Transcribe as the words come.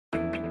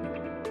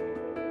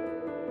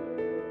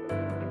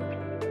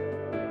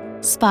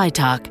Spy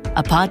Talk,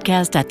 a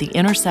podcast at the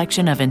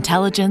intersection of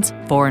intelligence,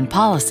 foreign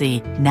policy,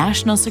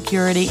 national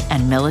security,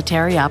 and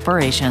military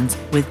operations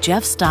with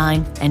Jeff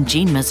Stein and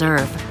Gene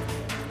Meserve.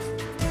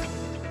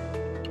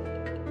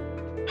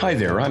 Hi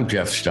there, I'm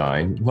Jeff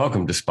Stein.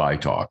 Welcome to Spy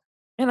Talk.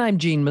 And I'm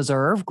Gene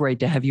Meserve. Great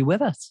to have you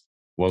with us.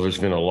 Well, there's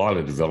been a lot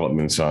of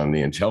developments on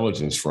the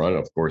intelligence front,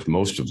 of course,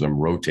 most of them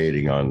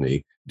rotating on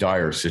the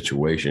dire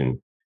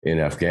situation in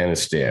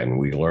Afghanistan.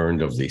 We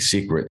learned of the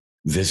secret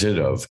visit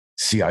of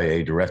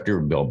CIA Director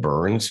Bill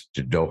Burns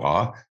to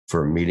Doha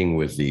for a meeting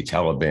with the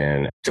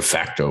Taliban de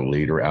facto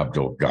leader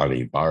Abdul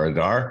Ghani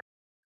Baradar.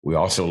 We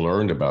also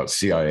learned about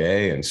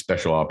CIA and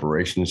special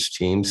operations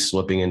teams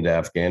slipping into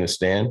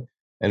Afghanistan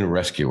and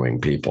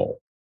rescuing people.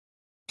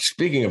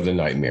 Speaking of the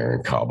nightmare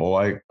in Kabul,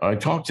 I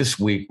talked this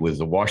week with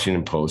the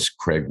Washington Post's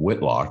Craig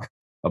Whitlock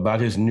about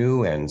his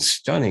new and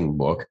stunning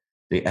book,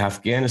 The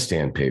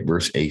Afghanistan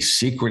Papers, A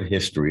Secret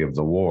History of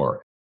the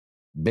War,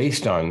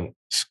 based on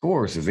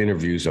scores of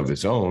interviews of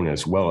his own,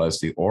 as well as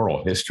the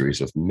oral histories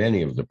of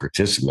many of the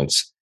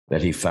participants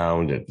that he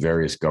found at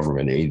various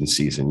government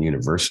agencies and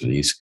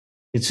universities.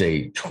 It's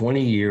a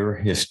 20-year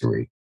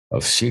history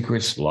of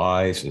secrets,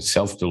 lies, and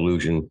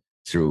self-delusion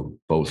through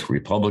both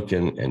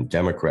Republican and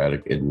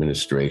Democratic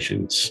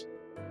administrations.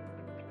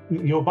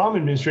 The Obama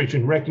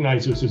administration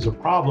recognized this as a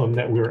problem,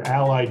 that we're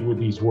allied with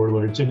these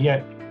warlords, and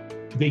yet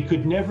they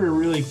could never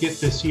really get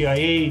the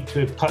CIA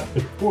to cut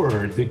the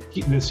cord.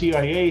 The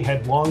CIA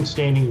had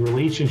long-standing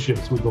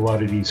relationships with a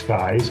lot of these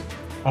guys,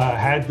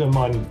 had them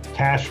on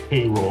cash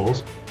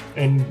payrolls,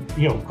 and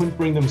couldn't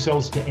bring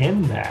themselves to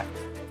end that.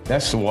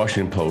 That's the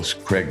Washington Post's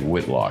Craig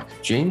Whitlock.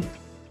 Gene?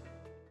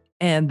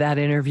 And that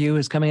interview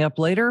is coming up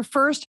later.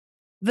 First,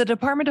 the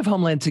Department of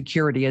Homeland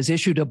Security has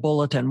issued a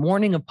bulletin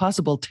warning of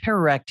possible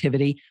terror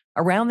activity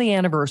around the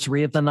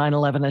anniversary of the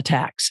 9/11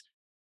 attacks.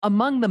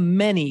 Among the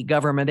many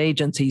government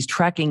agencies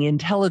tracking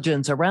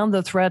intelligence around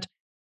the threat,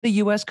 the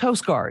U.S.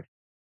 Coast Guard.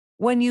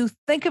 When you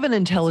think of an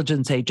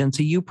intelligence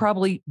agency, you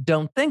probably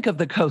don't think of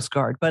the Coast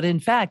Guard, but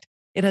in fact,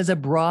 it has a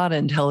broad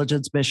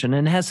intelligence mission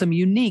and has some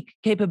unique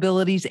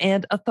capabilities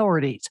and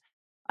authorities.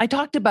 I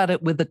talked about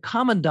it with the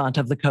Commandant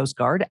of the Coast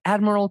Guard,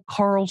 Admiral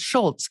Carl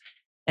Schultz,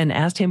 and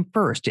asked him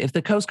first if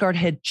the Coast Guard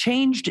had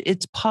changed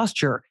its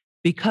posture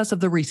because of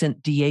the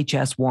recent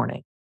DHS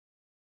warning.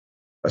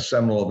 A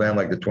seminal event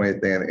like the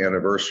 20th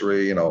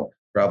anniversary,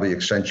 probably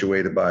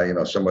accentuated by,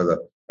 some of the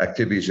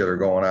activities that are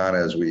going on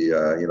as we,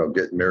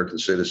 get American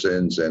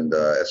citizens and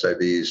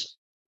SIVs,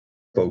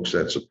 folks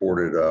that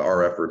supported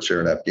our efforts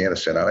here in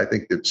Afghanistan. And I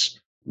think it's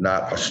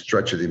not a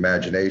stretch of the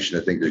imagination.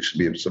 I think there should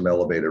be some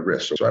elevated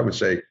risk. So I would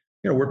say,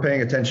 we're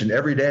paying attention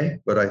every day,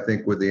 but I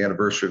think with the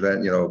anniversary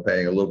event,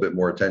 paying a little bit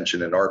more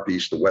attention in our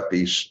piece, the wet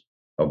piece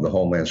of the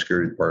Homeland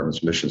Security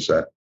Department's mission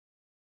set.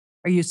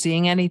 Are you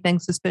seeing anything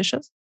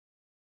suspicious?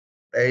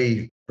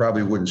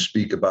 Probably wouldn't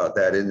speak about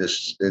that in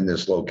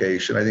this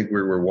location. I think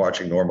we're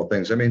watching normal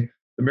things. I mean,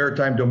 the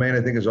maritime domain,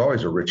 I think, is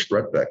always a rich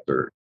threat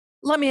vector.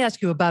 Let me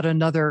ask you about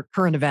another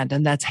current event,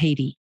 and that's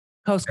Haiti.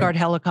 Coast Guard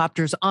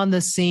helicopters on the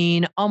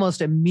scene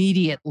almost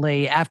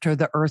immediately after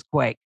the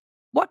earthquake.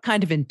 What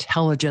kind of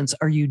intelligence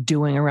are you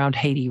doing around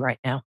Haiti right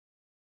now?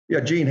 Yeah,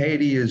 Gene,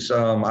 Haiti is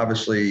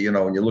obviously,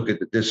 when you look at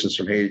the distance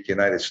from Haiti to the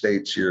United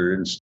States, you're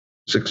in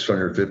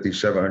 650,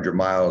 700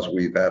 miles.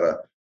 We've had an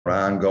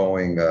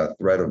ongoing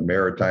threat of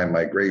maritime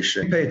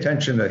migration. We pay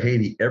attention to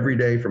Haiti every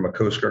day from a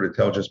Coast Guard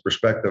intelligence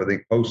perspective. I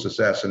think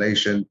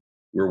post-assassination,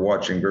 we're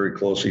watching very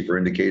closely for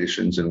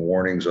indications and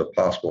warnings of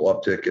possible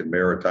uptick in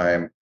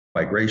maritime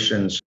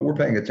migrations. We're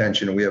paying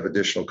attention, and we have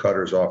additional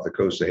cutters off the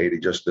coast of Haiti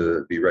just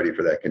to be ready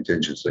for that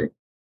contingency.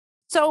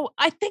 So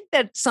I think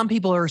that some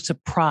people are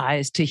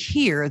surprised to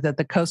hear that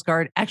the Coast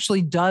Guard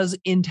actually does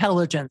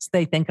intelligence.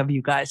 They think of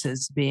you guys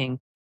as being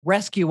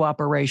rescue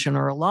operation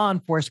or a law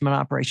enforcement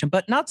operation,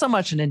 but not so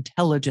much an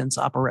intelligence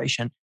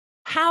operation.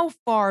 How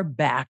far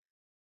back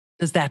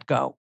does that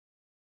go?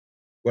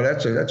 Well,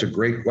 that's a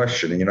great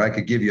question. And, I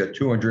could give you a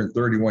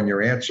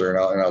 231-year answer,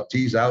 and I'll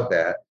tease out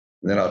that.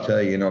 And then I'll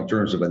tell you, in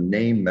terms of a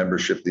name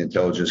membership of the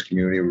intelligence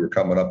community, we're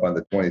coming up on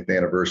the 20th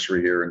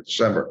anniversary here in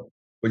December.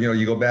 But,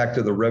 you go back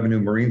to the Revenue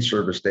Marine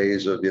Service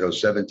days of,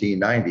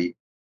 1790,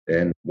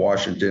 and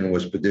Washington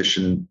was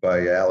petitioned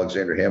by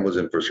Alexander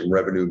Hamilton for some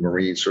Revenue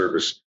Marine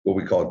Service, what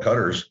we call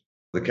cutters.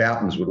 The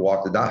captains would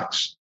walk the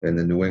docks in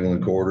the New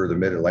England corridor, the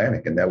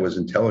Mid-Atlantic, and that was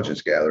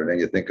intelligence gathering. And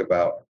you think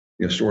about,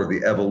 sort of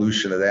the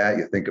evolution of that.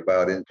 You think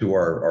about into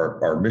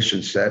our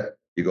mission set.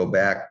 You go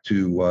back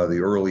to the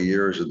early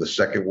years of the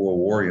Second World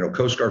War.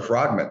 Coast Guard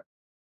frogmen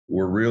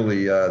were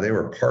really, they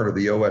were part of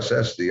the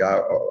OSS, the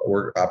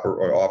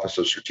Office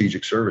of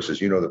Strategic Services,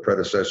 the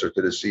predecessor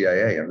to the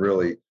CIA. And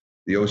really,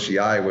 the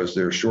OCI was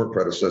their short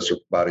predecessor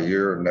for about a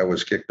year, and that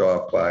was kicked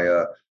off by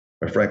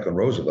Franklin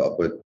Roosevelt.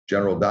 But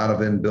Bill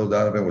Donovan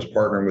was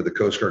partnering with the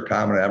Coast Guard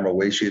Commandant, Admiral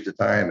Wacy at the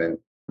time. And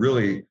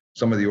really,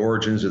 some of the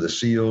origins of the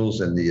SEALs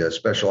and the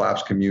special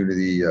ops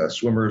community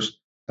swimmers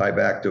tie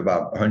back to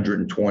about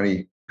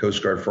 120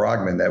 Coast Guard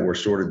frogmen that were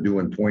sort of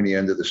doing pointy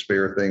end of the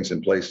spear things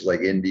in places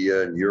like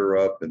India and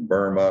Europe and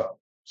Burma.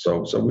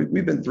 So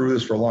we've been through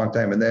this for a long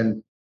time. And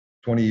then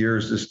 20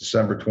 years, this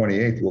December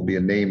 28th, will be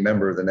a named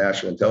member of the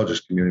national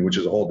intelligence community, which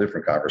is a whole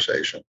different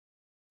conversation.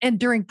 And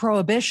during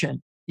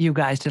Prohibition, you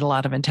guys did a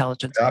lot of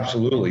intelligence.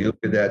 Absolutely. You look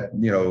at that,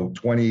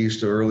 20s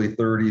to early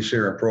 30s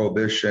here in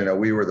Prohibition.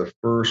 We were the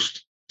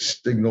first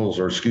signals,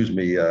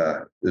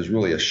 there's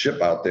really a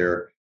ship out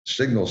there,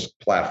 signals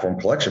platform,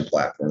 collection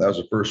platform. That was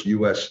the first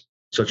U.S.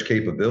 such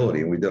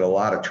capability. And we did a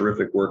lot of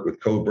terrific work with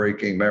code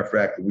breaking. Matter of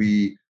fact,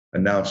 we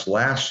announced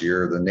last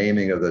year the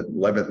naming of the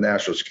 11th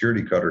National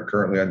Security Cutter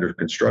currently under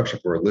construction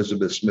for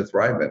Elizabeth Smith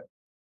Reitman,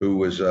 who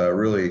was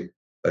really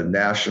a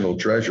national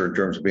treasure in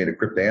terms of being a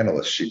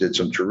cryptanalyst. She did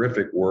some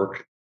terrific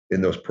work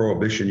in those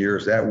Prohibition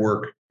years. That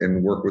work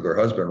and work with her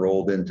husband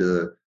rolled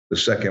into the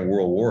Second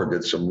World War,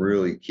 did some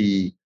really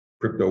key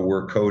crypto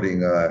work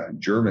coding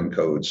German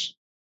codes.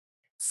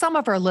 Some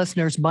of our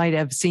listeners might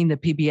have seen the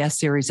PBS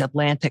series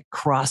Atlantic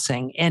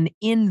Crossing. And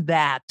in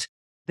that,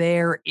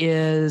 there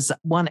is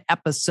one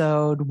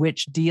episode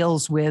which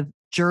deals with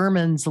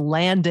Germans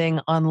landing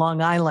on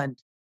Long Island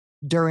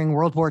during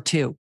World War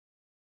II.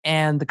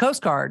 And the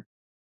Coast Guard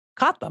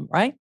caught them,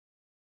 right?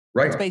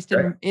 Right. It's based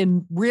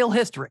in real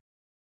history.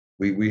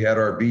 We had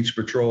our beach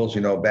patrols,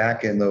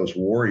 back in those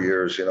war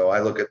years. I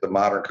look at the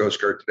modern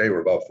Coast Guard today,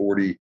 we're about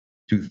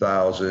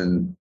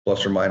 42,000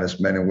 plus or minus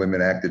men and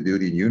women active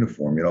duty in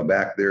uniform.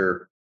 Back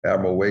there,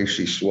 Admiral Way,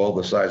 she swelled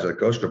the size of the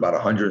Coast Guard, about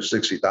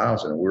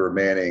 160,000. We were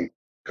manning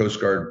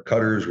Coast Guard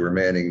cutters, we were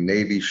manning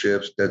Navy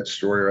ships,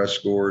 destroyer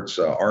escorts,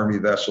 Army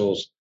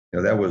vessels.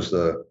 That was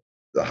the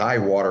high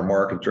water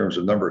mark in terms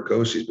of number of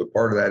coasties, but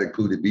part of that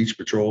included beach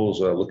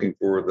patrols, looking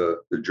for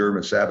the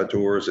German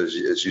saboteurs, as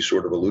you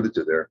sort of alluded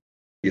to there.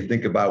 You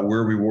think about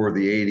where we were in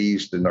the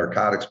 80s, the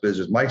narcotics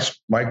business.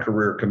 My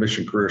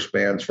commission career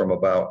spans from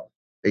about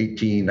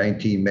 19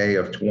 May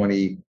of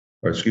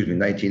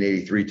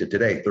 1983 to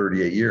today,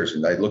 38 years.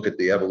 And I look at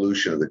the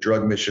evolution of the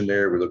drug mission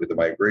there. We look at the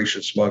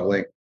migration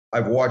smuggling.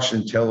 I've watched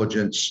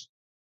intelligence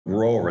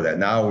grow over that.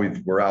 Now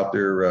we're out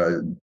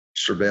there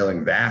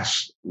surveilling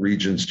vast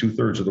regions.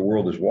 2/3 of the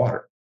world is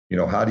water.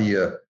 How do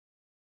you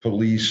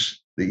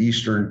police the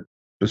Eastern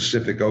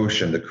Pacific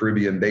Ocean, the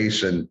Caribbean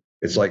Basin?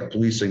 It's like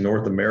policing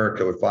North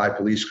America with 5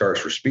 police cars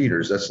for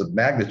speeders. That's the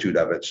magnitude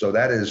of it. So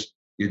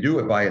you do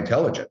it by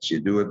intelligence. You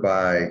do it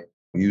by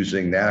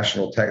using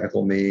national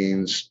technical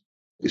means,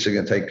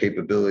 significant type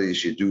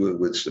capabilities. You do it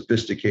with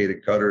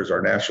sophisticated cutters,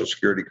 our national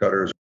security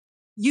cutters.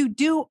 You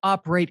do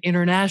operate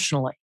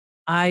internationally.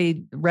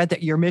 I read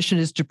that your mission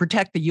is to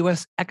protect the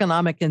U.S.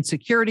 economic and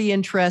security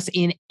interests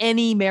in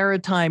any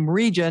maritime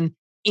region,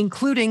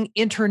 including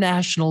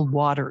international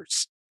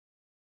waters.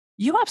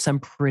 You have some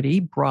pretty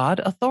broad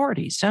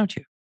authorities, don't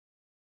you?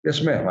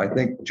 Yes, ma'am. I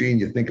think, Gene,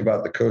 you think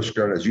about the Coast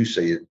Guard, as you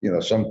say,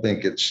 some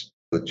think it's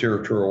the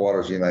territorial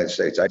waters of the United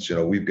States.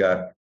 We've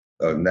got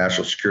a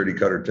national security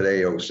cutter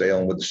today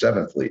sailing with the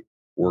 7th Fleet,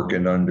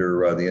 working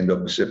under the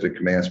Indo-Pacific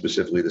Command,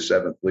 specifically the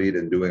 7th Fleet,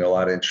 and doing a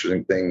lot of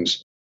interesting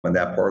things in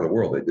that part of the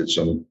world. They did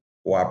some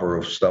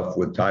cooperative stuff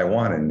with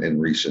Taiwan in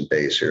recent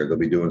days here. They'll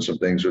be doing some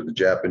things with the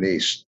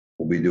Japanese.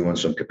 We'll be doing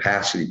some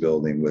capacity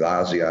building with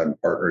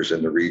ASEAN partners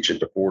in the region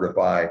to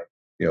fortify,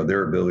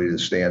 their ability to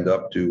stand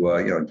up to,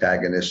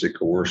 antagonistic,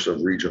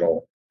 coercive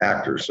regional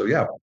actors. So,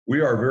 yeah, we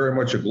are very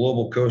much a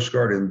global Coast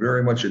Guard and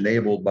very much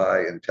enabled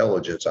by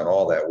intelligence on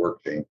all that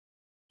work, Gene.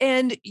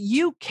 And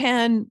you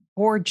can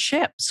board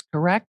ships,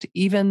 correct?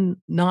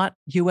 Even not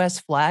U.S.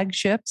 flag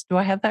ships. Do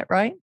I have that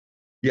right?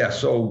 Yeah,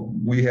 so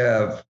we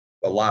have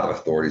a lot of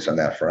authorities on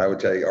that front. I would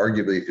tell you,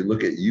 arguably, if you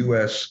look at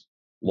U.S.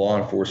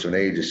 law enforcement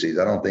agencies,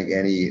 I don't think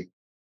any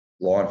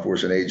law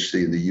enforcement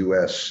agency in the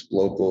U.S.,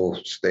 local,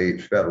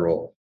 state,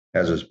 federal,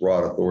 has as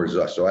broad authorities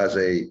as us. So as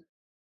a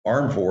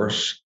armed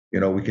force,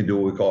 we can do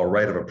what we call a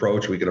right of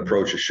approach. We can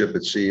approach a ship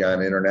at sea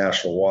on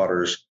international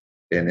waters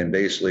and then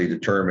basically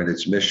determine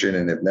its mission,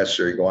 and if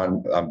necessary, go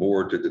on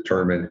board to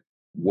determine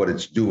what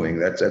it's doing.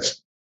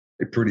 That's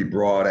a pretty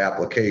broad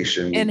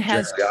application. And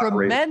has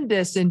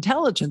tremendous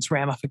intelligence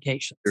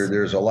ramifications.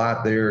 There's a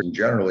lot there. And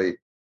generally,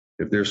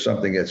 if there's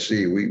something at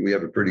sea, we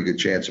have a pretty good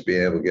chance of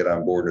being able to get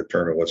on board and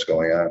determine what's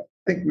going on.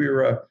 I think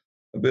we're a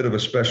bit of a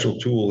special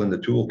tool in the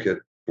toolkit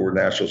for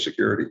national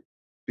security.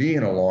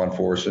 Being a law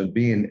enforcement,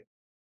 being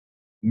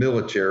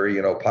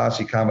military,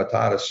 posse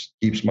comitatus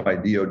keeps my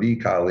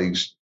DOD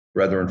colleagues,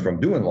 brethren, from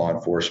doing law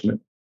enforcement.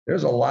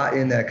 There's a lot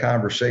in that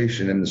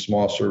conversation in the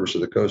small service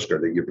of the Coast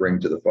Guard that you bring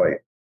to the fight.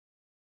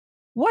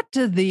 What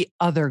do the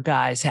other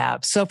guys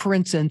have? So, for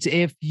instance,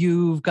 if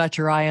you've got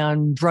your eye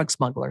on drug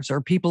smugglers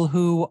or people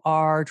who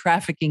are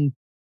trafficking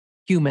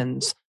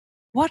humans,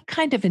 what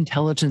kind of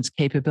intelligence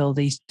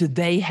capabilities do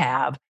they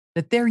have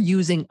that they're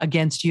using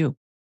against you?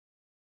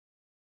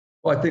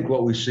 Well, I think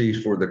what we see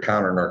for the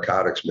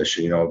counter-narcotics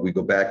mission, we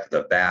go back to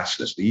the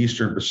vastness, the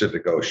Eastern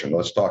Pacific Ocean.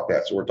 Let's talk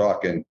that. So we're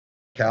talking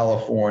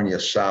California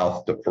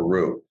south to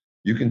Peru.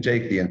 You can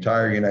take the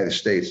entire United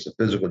States, the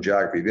physical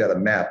geography. If you had a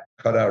map,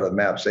 cut out a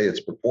map, say it's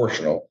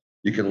proportional,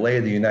 you can lay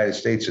the United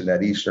States in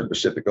that Eastern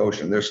Pacific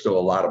Ocean. There's still a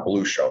lot of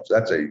blue zones.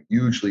 That's a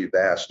hugely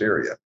vast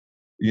area.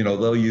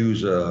 They'll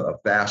use a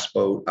fast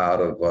boat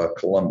out of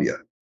Colombia.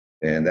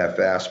 And that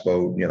fast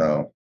boat,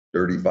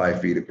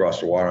 35 feet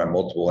across the water on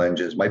multiple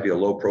engines. Might be a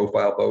low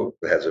profile boat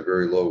that has a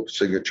very low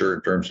signature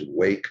in terms of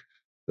wake.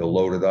 They'll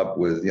load it up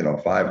with,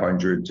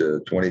 500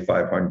 to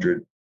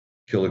 2,500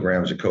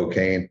 kilograms of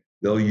cocaine.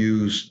 They'll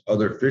use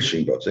other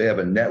fishing boats. They have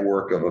a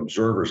network of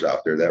observers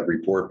out there that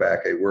report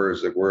back, hey, where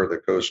are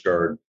the Coast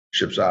Guard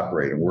ships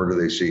operating? Where do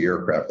they see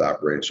aircraft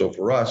operating? So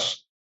for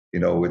us,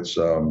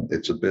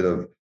 it's a bit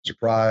of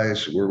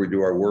surprise where we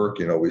do our work.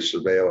 We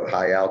surveil at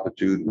high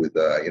altitude with,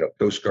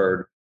 Coast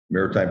Guard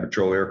maritime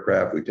patrol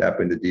aircraft. We tap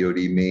into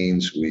DoD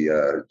means. We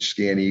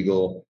Scan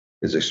Eagle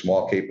is a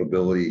small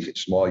capability,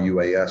 small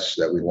UAS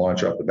that we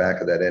launch off the back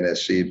of that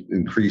NSC.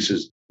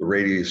 Increases the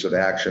radius of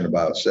action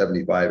about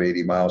 75,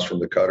 80 miles from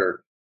the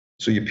cutter.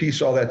 So you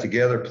piece all that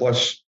together,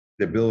 plus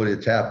the ability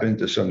to tap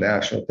into some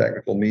national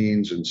technical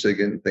means and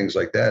SIGINT and things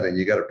like that, and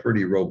you got a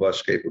pretty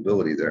robust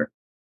capability there.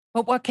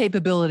 But what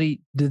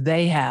capability do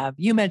they have?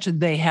 You mentioned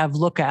they have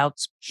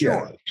lookouts. Sure.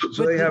 Yeah.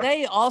 So but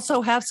they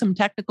also have some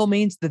technical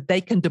means that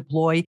they can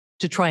deploy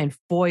to try and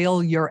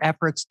foil your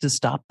efforts to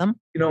stop them?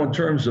 In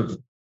terms of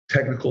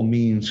technical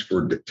means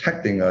for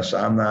detecting us,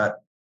 I'm not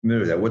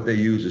familiar with that. What they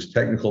use is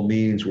technical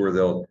means where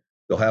they'll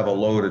have a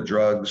load of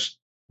drugs.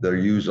 They'll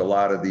use a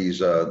lot of these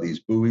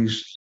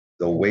buoys.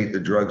 They'll weight the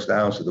drugs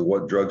down so that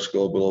what drugs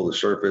go below the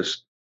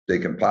surface, they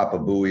can pop a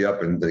buoy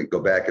up and they go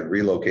back and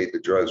relocate the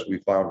drugs. We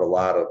found a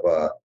lot of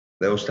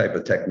those type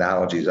of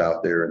technologies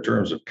out there. In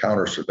terms of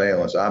counter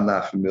surveillance, I'm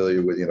not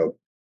familiar with,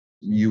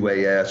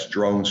 UAS,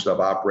 drone stuff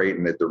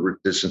operating at the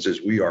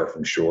distances we are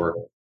from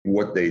shore.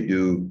 What they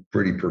do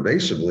pretty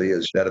pervasively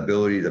is that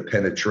ability to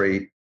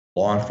penetrate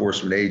law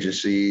enforcement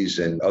agencies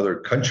and other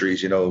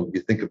countries.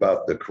 You think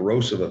about the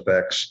corrosive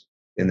effects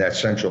in that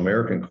Central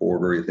American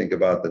corridor, you think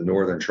about the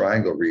Northern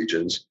Triangle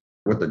regions.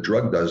 What the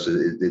drug does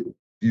is it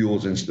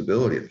fuels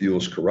instability, it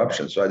fuels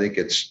corruption. So I think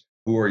it's,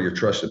 who are your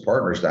trusted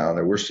partners down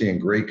there? We're seeing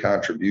great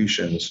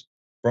contributions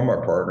from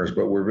our partners,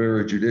 but we're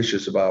very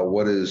judicious about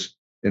what is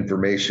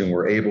information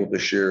we're able to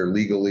share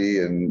legally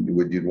and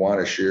what you'd want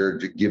to share,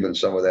 given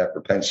some of that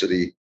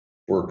propensity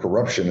for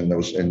corruption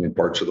in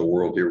parts of the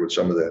world here with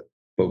some of the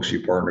folks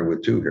you partner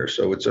with too here.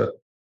 So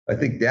I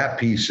think that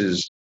piece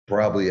is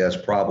probably as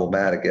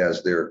problematic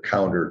as their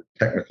counter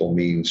technical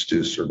means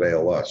to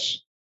surveil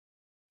us.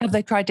 Have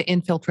they tried to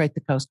infiltrate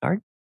the Coast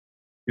Guard?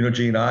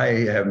 Gene,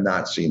 I have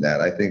not seen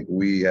that. I think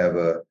we have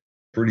a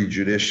pretty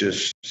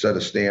judicious set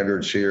of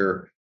standards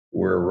here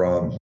where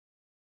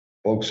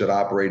folks that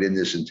operate in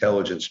this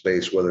intelligence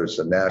space, whether it's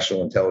the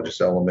national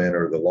intelligence element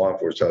or the law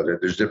enforcement intelligence,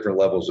 there's different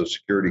levels of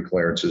security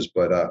clearances.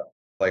 But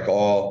like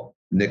all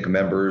NIC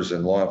members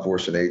and law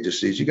enforcement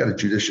agencies, you got to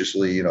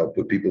judiciously,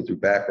 put people through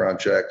background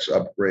checks,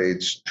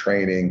 upgrades,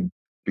 training.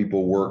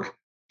 People work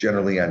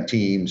generally on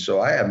teams.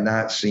 So I have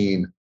not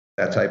seen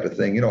that type of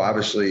thing.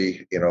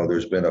 Obviously,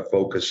 there's been a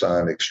focus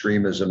on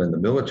extremism in the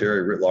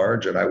military writ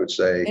large. And I would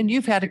say, and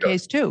you've had a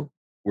case too.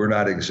 We're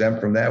not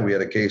exempt from that. We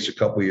had a case a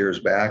couple of years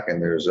back,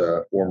 and there's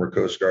a former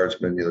Coast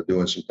Guardsman,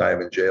 doing some time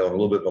in jail, and a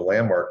little bit of a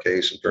landmark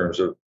case in terms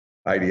of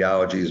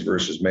ideologies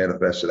versus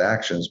manifested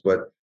actions.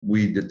 But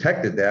we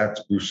detected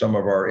that through some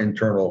of our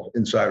internal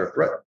insider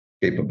threat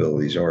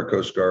capabilities, our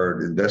Coast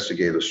Guard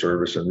investigative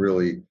service, and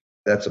really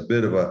that's a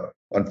bit of a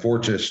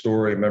unfortunate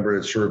story. Remember,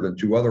 it served in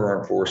 2 other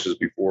armed forces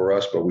before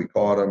us, but we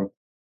caught them,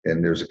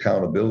 and there's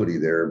accountability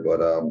there.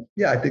 But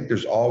I think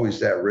there's always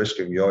that risk,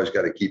 and you always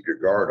got to keep your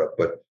guard up.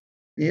 But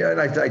yeah,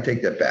 and I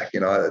take that back.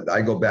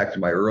 I go back to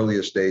my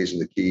earliest days in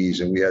the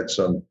Keys, and we had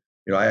some,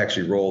 I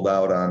actually rolled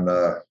out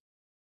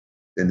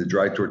in the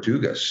Dry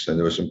Tortugas, and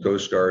there was some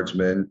Coast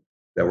Guardsmen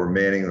that were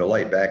manning the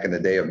light back in the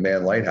day of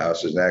manned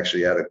lighthouses, and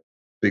actually had a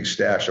big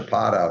stash of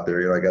pot out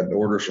there. I got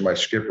orders from my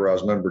skipper. I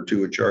was number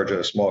 2 in charge on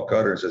a small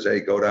cutter, and says, hey,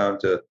 go down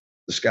to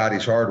the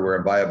Scotty's Hardware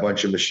and buy a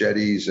bunch of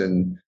machetes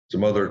and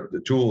some other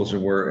tools,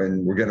 and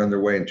we're getting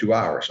underway in 2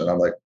 hours. And I'm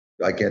like,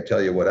 I can't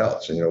tell you what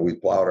else. And, we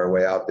plowed our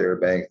way out there,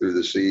 banged through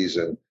the seas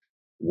and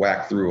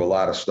whacked through a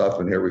lot of stuff.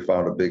 And here we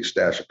found a big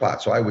stash of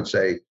pot. So I would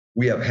say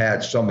we have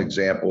had some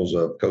examples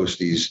of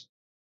coasties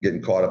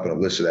getting caught up in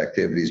illicit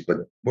activities. But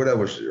what I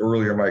was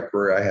earlier in my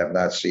career, I have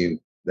not seen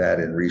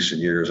that in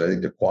recent years. I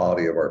think the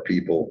quality of our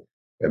people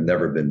have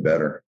never been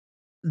better.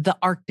 The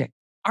Arctic,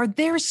 are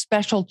there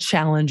special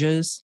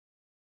challenges?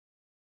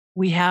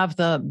 We have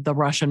the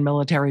Russian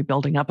military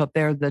building up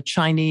there, the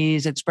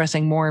Chinese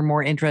expressing more and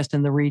more interest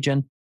in the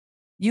region.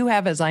 You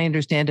have, as I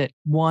understand it,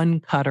 1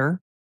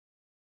 cutter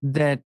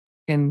that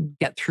can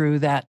get through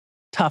that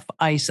tough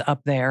ice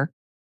up there.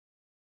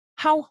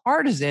 How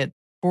hard is it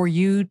for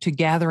you to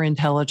gather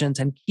intelligence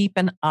and keep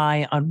an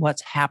eye on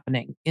what's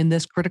happening in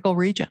this critical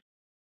region?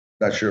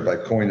 Not sure if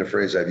I coined the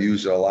phrase. I've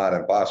used it a lot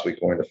and possibly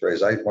coined the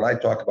phrase. When I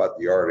talk about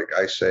the Arctic,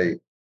 I say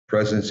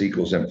presence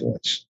equals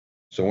influence.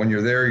 So when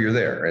you're there, you're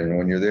there. And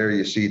when you're there,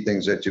 you see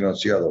things that you don't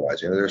see otherwise.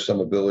 There's some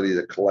ability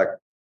to collect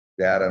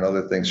data and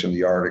other things from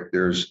the Arctic.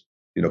 There's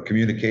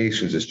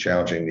communications is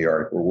challenging in the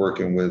Arctic. We're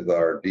working with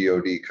our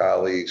DoD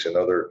colleagues and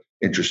other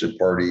interested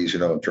parties,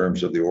 in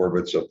terms of the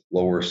orbits of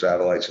lower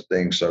satellites and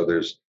things. So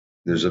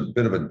there's a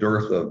bit of a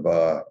dearth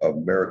of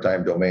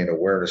maritime domain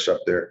awareness up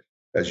there.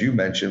 as you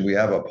mentioned, we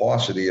have a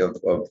paucity of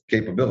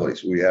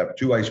capabilities. We have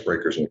two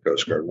icebreakers in the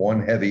Coast Guard,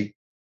 one heavy,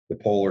 the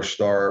Polar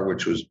Star,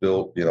 which was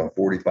built,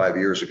 45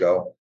 years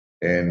ago.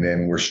 And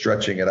then we're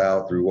stretching it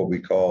out through what we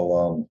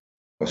call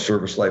a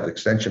service life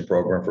extension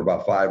program for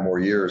about 5 more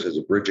years as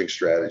a bridging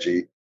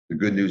strategy. The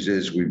good news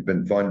is we've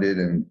been funded,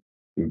 and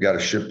we've got a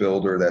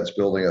shipbuilder that's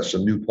building us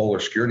some new polar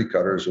security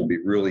cutters that will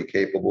be really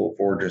capable,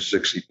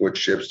 460-foot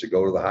ships to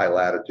go to the high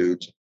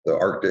latitudes, the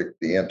Arctic,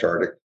 the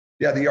Antarctic.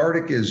 Yeah, the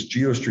Arctic is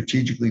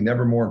geostrategically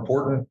never more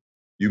important.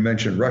 You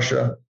mentioned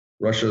Russia.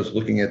 Russia is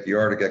looking at the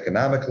Arctic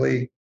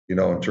economically, in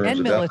terms and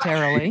of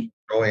militarily.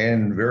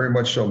 And very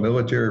much so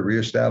military,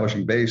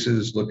 reestablishing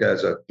bases, look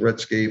as a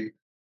threatscape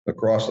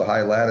across the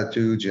high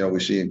latitudes. We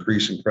see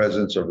increasing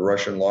presence of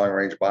Russian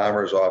long-range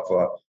bombers off,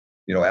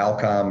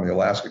 Alcom, the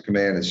Alaska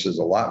Command. This is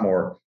a lot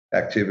more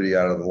activity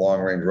out of the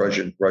long-range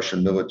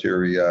Russian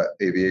military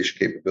aviation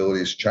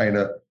capabilities.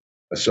 China,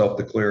 a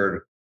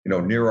self-declared,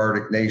 near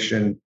Arctic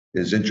nation,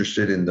 is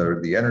interested in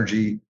the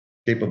energy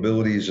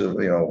capabilities of,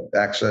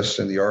 access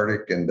in the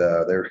Arctic, and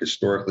they're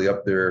historically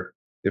up there.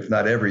 If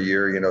not every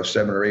year,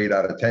 7 or 8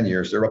 out of 10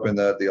 years, they're up in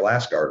the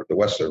Alaska Arctic, the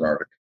Western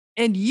Arctic.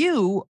 And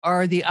you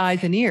are the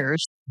eyes and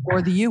ears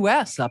for the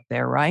U.S. up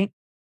there, right?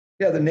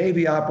 Yeah, the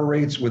Navy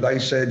operates with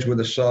Ice Edge with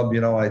a sub.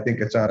 I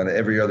think it's on an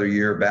every other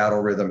year battle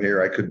rhythm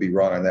here. I could be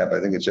wrong on that, but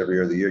I think it's every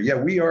other year. Yeah,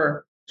 we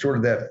are sort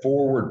of that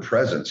forward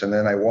presence. And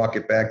then I walk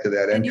it back to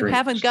that and you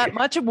haven't got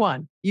much of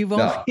one. You've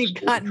only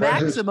got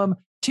maximum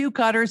 2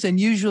 cutters, and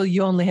usually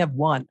you only have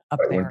one up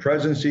there. When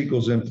presence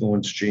equals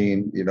influence,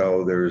 Gene,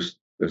 there's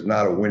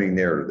not a winning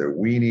narrative there.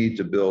 We need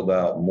to build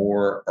out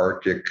more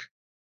Arctic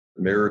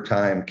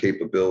maritime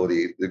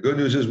capability. The good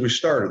news is we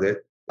started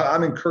it.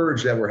 I'm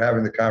encouraged that we're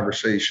having the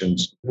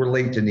conversations. We're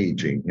late to need,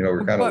 Gene.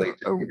 We're kind of late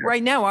to need.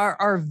 Right now,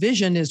 our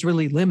vision is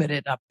really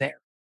limited up there,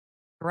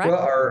 correct?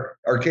 Well,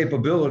 our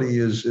capability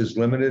is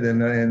limited.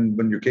 And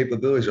when your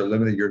capabilities are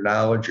limited, your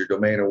knowledge, your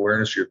domain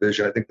awareness, your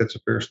vision, I think that's a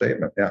fair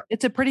statement. Yeah.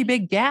 It's a pretty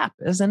big gap,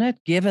 isn't it?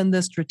 Given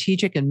the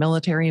strategic and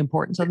military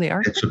importance of the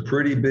Arctic. It's a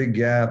pretty big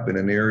gap in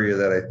an area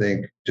that I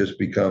think just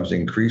becomes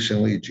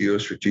increasingly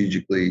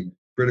geostrategically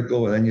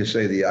critical. And then you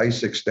say the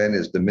ice extent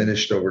is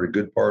diminished over a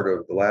good part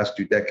of the last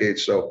 2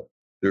 decades. So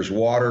there's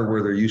water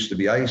where there used to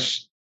be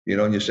ice,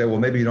 and you say, well,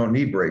 maybe you don't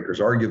need breakers.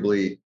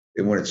 Arguably,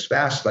 and when it's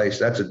fast ice,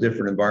 that's a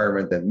different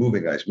environment than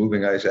moving ice.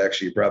 Moving ice,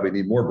 actually, you probably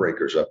need more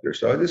breakers up there.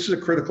 So this is a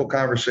critical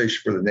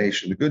conversation for the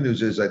nation. The good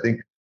news is I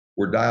think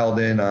we're dialed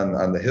in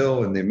on the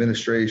Hill and the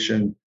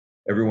administration.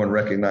 Everyone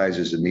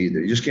recognizes the need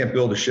there. You just can't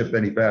build a ship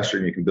any faster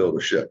than you can build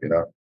a ship,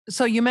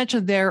 So you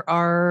mentioned there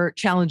are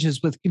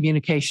challenges with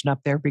communication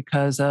up there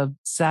because of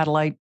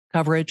satellite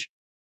coverage.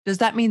 Does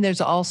that mean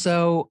there's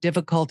also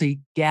difficulty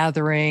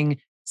gathering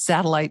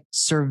satellite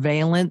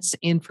surveillance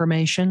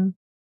information,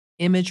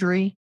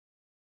 imagery?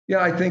 Yeah,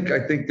 I think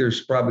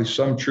there's probably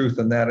some truth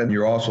in that. And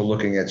you're also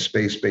looking at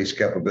space-based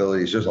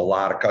capabilities. There's a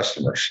lot of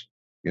customers,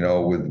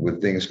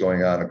 with things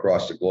going on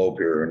across the globe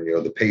here.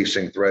 And, the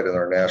pacing threat in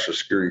our national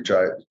security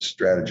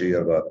strategy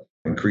of a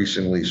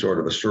increasingly sort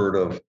of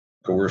assertive,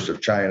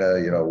 coercive China,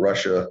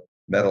 Russia,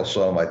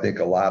 meddlesome. I think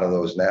a lot of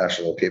those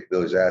national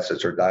capabilities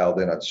assets are dialed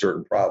in on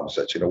certain problem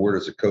sets. Where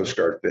does the Coast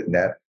Guard fit in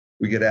that?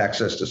 We get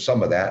access to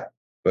some of that,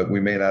 but we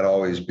may not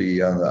always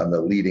be on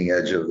the leading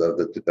edge of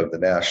the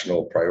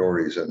national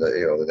priorities and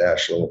the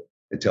National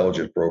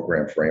Intelligence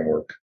Program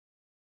framework.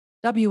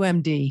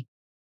 WMD.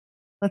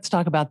 Let's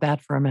talk about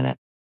that for a minute.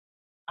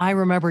 I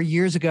remember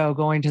years ago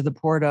going to the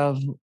port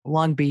of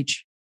Long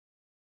Beach,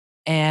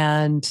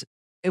 and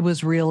it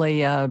was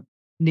really a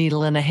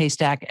needle in a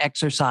haystack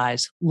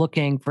exercise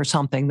looking for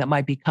something that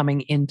might be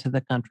coming into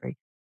the country.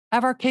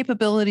 Have our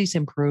capabilities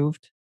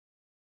improved?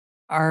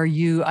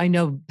 I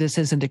know this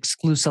isn't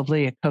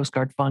exclusively a Coast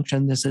Guard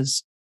function. This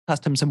is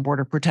Customs and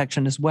Border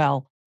Protection as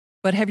well.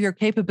 But have your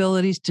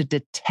capabilities to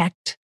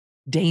detect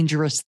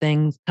dangerous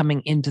things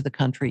coming into the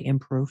country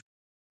improved?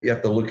 You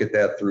have to look at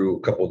that through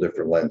a couple of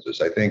different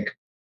lenses. I think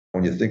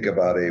when you think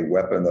about a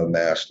weapon of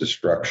mass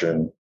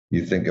destruction,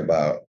 you think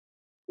about,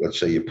 let's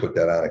say you put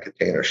that on a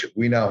container ship.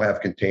 We now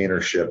have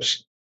container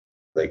ships.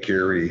 They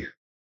carry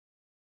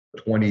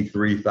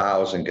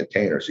 23,000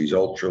 containers, these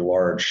ultra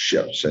large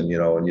ships. And,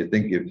 and you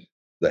think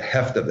the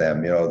heft of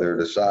them, they're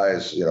the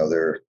size,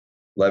 they're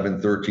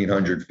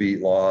 1,300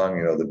 feet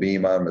long. The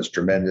beam on them is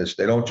tremendous.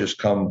 They don't just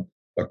come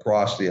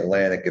across the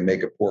Atlantic and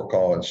make a port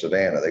call in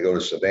Savannah. They go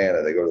to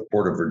Savannah, they go to the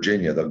Port of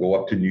Virginia, they'll go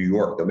up to New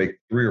York, they'll make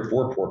 3 or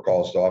 4 port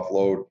calls to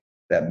offload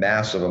that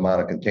massive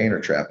amount of container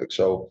traffic.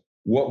 So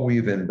what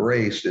we've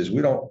embraced is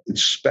we don't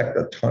expect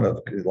a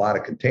lot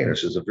of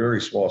containers. It's a very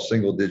small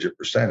single-digit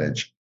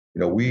percentage.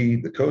 We,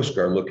 the Coast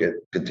Guard, look at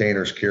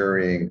containers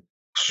carrying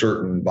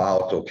certain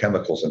volatile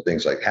chemicals and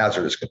things like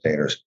hazardous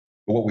containers.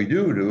 But what we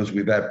do is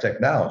we've had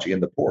technology in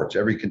the ports.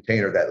 Every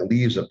container that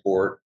leaves a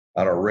port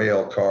on a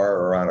rail car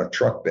or on a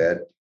truck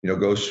bed,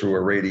 goes through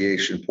a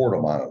radiation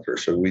portal monitor.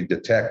 So we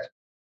detect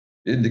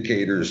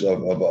indicators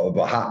of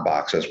a hot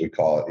box, as we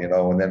call it,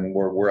 and then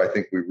where I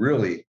think we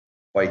really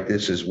fight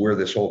this is where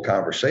this whole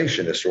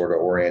conversation is sort of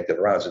oriented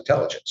around is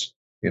intelligence.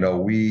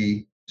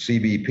 We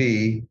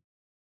CBP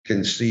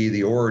can see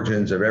the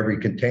origins of every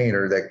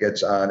container that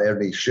gets on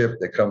every ship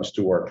that comes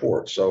to our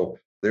port. So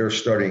they're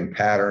studying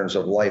patterns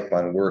of life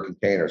on where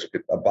containers,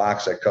 a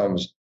box that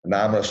comes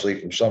anonymously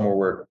from somewhere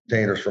where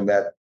containers from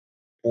that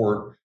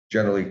port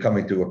generally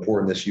coming to a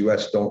port in this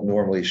US don't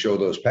normally show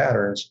those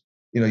patterns.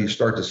 You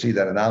start to see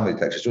that anomaly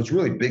detection. So it's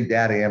really big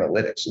data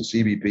analytics, and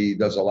CBP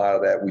does a lot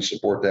of that. We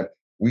support them.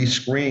 We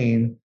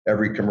screen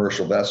every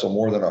commercial vessel,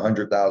 more than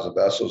 100,000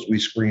 vessels. We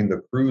screen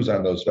the crews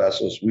on those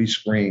vessels. We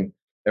screen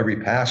every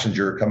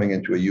passenger coming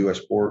into a U.S.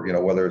 port,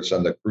 whether it's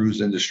on the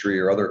cruise industry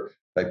or other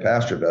type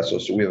passenger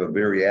vessels. So we have a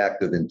very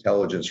active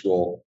intelligence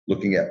role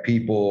looking at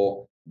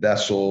people,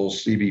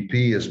 vessels.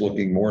 CBP is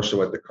looking more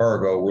so at the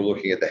cargo. We're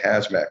looking at the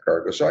hazmat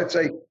cargo. So I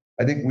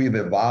think we've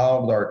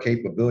evolved our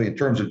capability in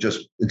terms of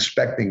just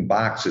inspecting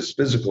boxes,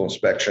 physical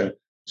inspection,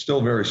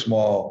 still very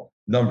small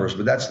numbers,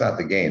 but that's not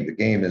the game. The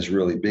game is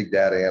really big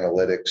data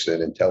analytics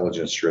and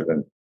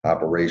intelligence-driven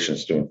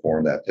operations to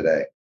inform that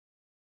today.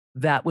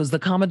 That was the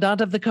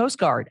Commandant of the Coast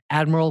Guard,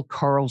 Admiral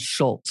Carl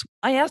Schultz.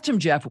 I asked him,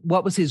 Jeff,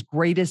 what was his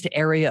greatest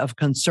area of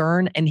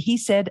concern, and he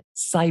said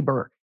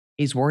cyber.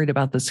 He's worried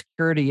about the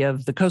security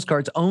of the Coast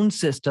Guard's own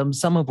systems,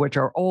 some of which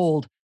are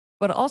old,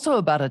 but also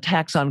about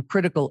attacks on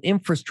critical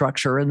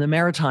infrastructure in the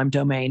maritime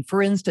domain.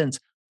 For instance,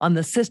 on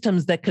the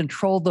systems that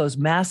control those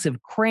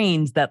massive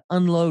cranes that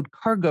unload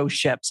cargo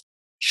ships.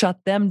 Shut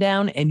them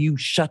down and you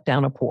shut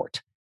down a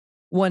port.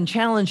 One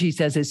challenge, he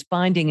says, is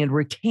finding and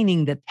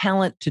retaining the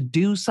talent to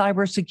do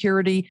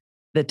cybersecurity.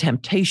 The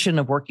temptation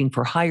of working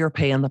for higher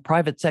pay in the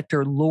private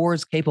sector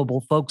lures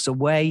capable folks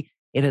away.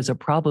 It is a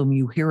problem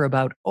you hear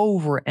about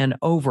over and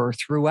over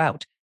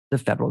throughout the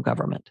federal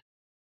government.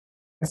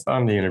 I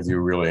found the interview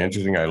really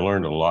interesting. I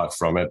learned a lot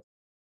from it.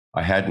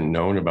 I hadn't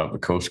known about the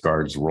Coast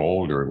Guard's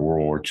role during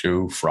World War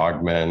II,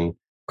 frogmen,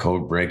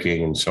 code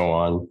breaking, and so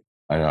on.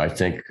 And I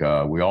think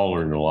we all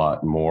learned a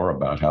lot more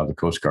about how the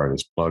Coast Guard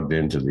is plugged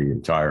into the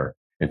entire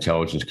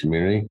intelligence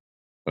community.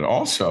 But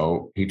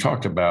also, he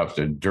talked about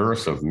the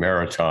dearth of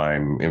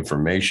maritime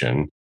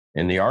information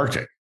in the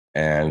Arctic,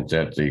 and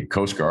that the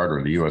Coast Guard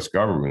or the U.S.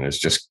 government is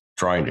just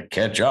trying to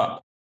catch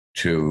up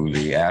to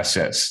the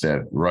assets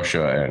that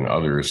Russia and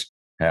others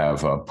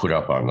have put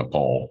up on the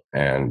pole.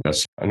 And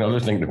that's another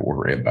thing to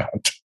worry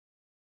about.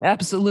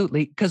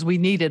 Absolutely, because we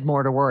needed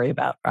more to worry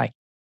about, right?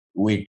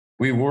 We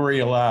worry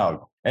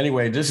aloud.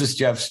 Anyway, this is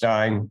Jeff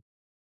Stein.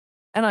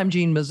 And I'm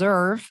Jean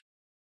Meserve.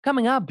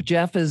 Coming up,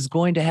 Jeff is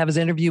going to have his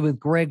interview with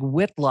Greg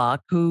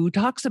Whitlock, who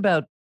talks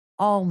about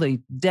all the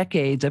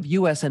decades of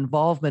U.S.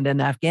 involvement in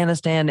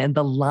Afghanistan and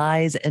the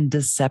lies and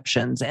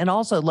deceptions. And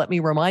also, let me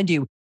remind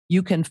you,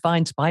 you can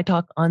find Spy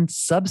Talk on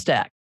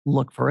Substack.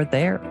 Look for it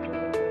there.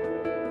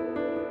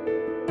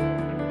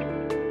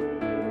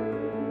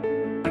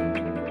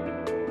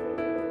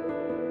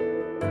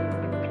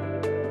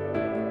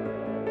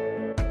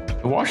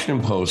 The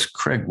Washington Post's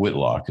Craig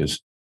Whitlock has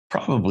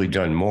probably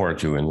done more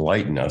to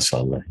enlighten us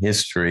on the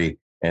history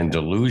and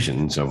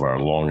delusions of our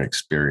long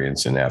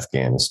experience in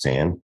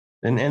Afghanistan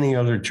than any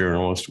other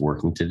journalist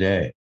working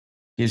today.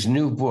 His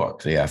new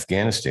book, The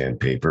Afghanistan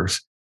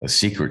Papers, A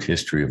Secret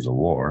History of the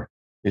War,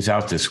 is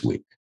out this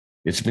week.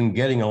 It's been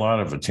getting a lot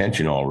of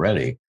attention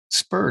already,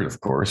 spurred, of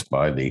course,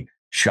 by the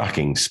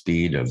shocking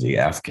speed of the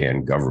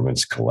Afghan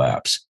government's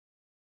collapse.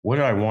 What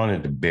I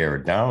wanted to bear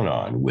down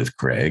on with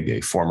Craig,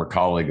 a former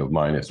colleague of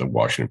mine at the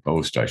Washington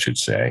Post, I should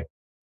say,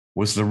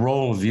 was the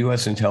role of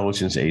U.S.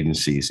 intelligence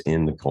agencies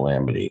in the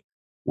calamity.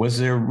 Was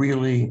there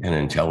really an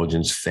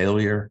intelligence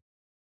failure?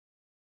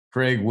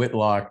 Craig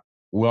Whitlock,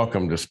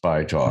 welcome to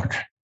Spy Talk.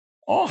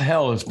 All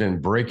hell has been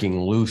breaking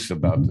loose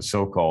about the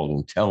so-called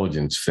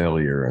intelligence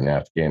failure in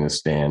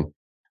Afghanistan.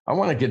 I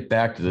want to get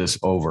back to this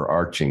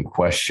overarching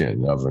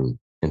question of an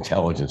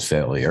intelligence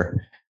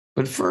failure.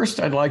 But first,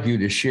 I'd like you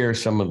to share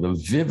some of the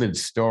vivid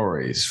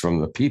stories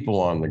from the people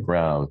on the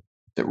ground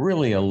that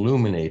really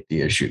illuminate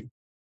the issue.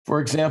 For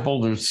example,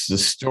 there's the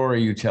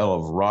story you tell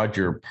of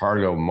Roger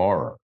Pardo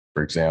Maurer,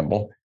 for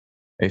example,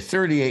 a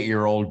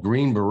 38-year-old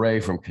Green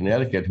Beret from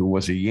Connecticut who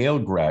was a Yale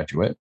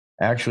graduate,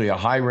 actually a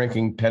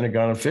high-ranking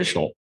Pentagon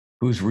official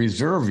whose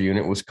reserve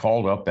unit was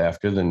called up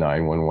after the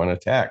 9/11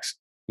 attacks.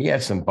 He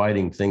had some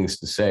biting things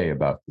to say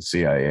about the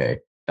CIA.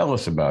 Tell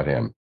us about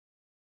him.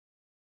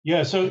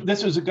 Yeah, so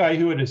this was a guy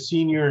who had a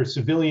senior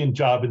civilian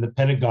job in the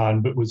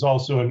Pentagon, but was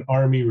also an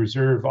Army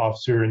Reserve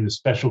officer in the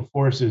Special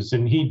Forces.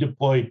 And he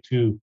deployed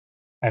to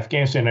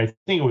Afghanistan, I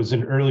think it was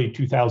in early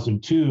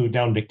 2002,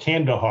 down to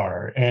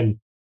Kandahar. And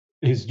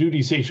his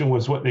duty station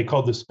was what they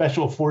called the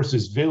Special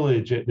Forces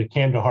Village at the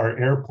Kandahar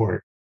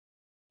airport.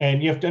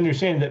 And you have to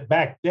understand that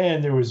back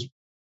then there was,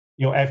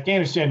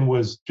 Afghanistan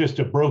was just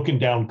a broken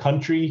down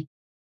country.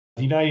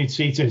 The United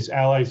States and its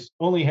allies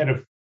only had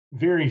a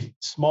very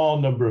small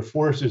number of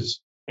forces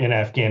in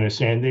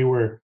Afghanistan. They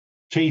were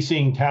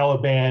chasing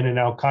Taliban and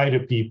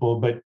Al-Qaeda people,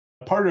 but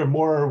part of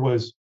Maurer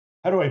was,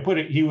 how do I put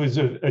it? He was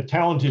a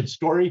talented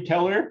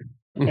storyteller,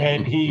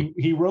 and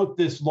he wrote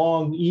this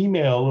long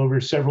email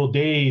over several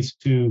days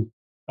to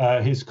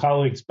his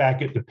colleagues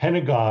back at the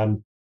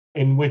Pentagon,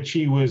 in which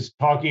he was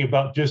talking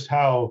about just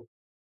how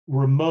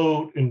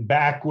remote and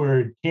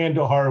backward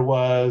Kandahar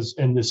was,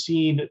 and the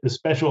scene at the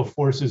Special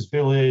Forces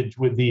village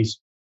with these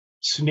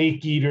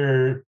snake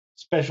eater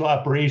special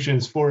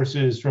operations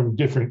forces from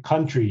different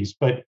countries.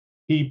 But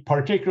he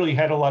particularly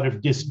had a lot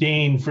of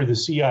disdain for the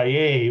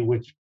CIA,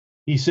 which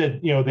he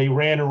said, they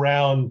ran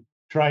around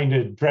trying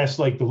to dress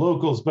like the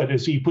locals, but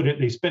as he put it,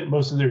 they spent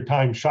most of their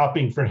time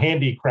shopping for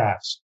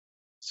handicrafts.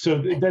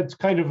 So that's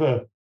kind of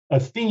a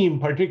theme,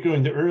 particularly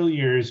in the early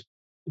years.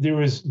 There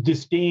was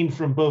disdain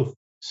from both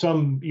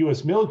some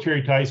U.S.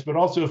 military ties, but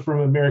also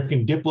from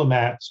American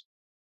diplomats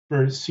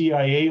for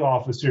CIA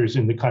officers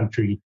in the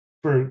country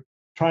for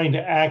trying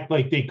to act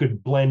like they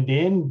could blend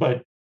in.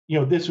 But,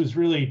 this was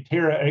really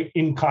terra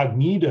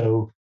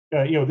incognito.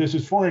 This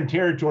is foreign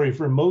territory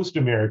for most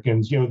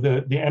Americans.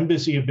 The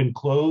embassy had been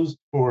closed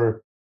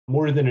for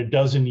more than a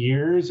dozen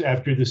years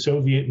after the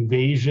Soviet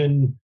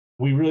invasion.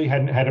 We really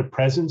hadn't had a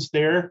presence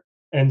there.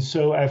 And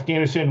so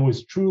Afghanistan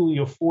was truly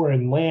a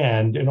foreign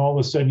land. And all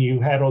of a sudden you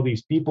had all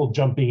these people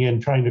jumping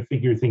in, trying to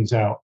figure things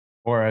out.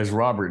 Or as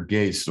Robert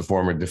Gates, the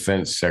former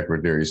defense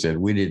secretary, said,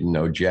 we didn't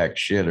know jack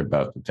shit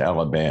about the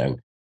Taliban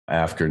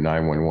after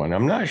 9/11.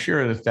 I'm not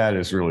sure that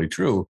is really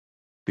true,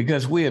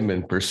 because we have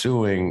been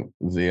pursuing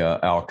the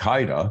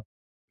Al-Qaeda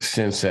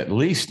since at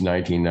least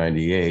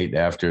 1998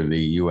 after the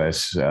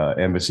U.S.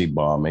 Embassy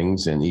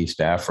bombings in East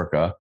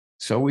Africa.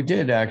 So we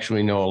did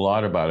actually know a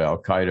lot about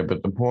Al-Qaeda,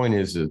 but the point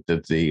is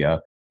that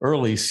the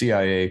early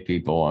CIA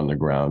people on the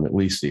ground, at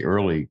least the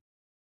early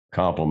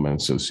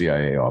complements of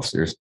CIA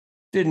officers,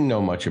 didn't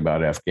know much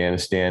about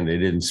Afghanistan. They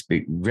didn't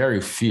speak, very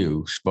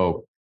few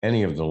spoke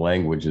any of the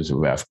languages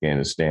of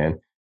Afghanistan.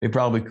 They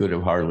probably could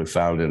have hardly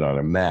found it on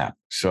a map.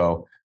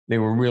 So they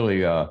were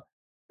really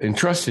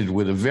entrusted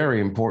with a very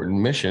important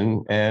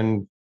mission,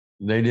 and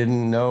they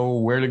didn't know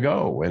where to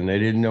go, and they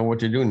didn't know what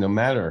to do.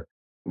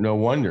 No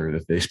wonder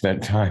that they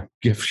spent time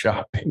gift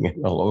shopping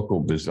in a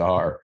local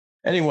bazaar.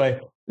 Anyway,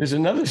 there's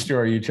another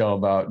story you tell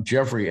about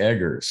Jeffrey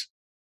Eggers,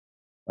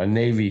 a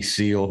Navy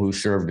SEAL who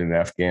served in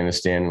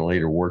Afghanistan and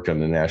later worked on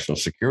the national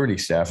security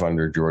staff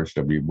under George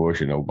W. Bush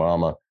and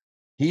Obama.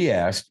 He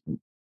asked,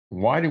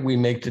 why did we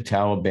make the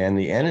Taliban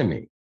the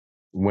enemy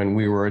when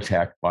we were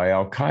attacked by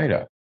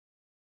Al-Qaeda?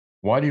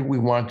 Why did we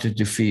want to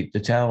defeat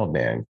the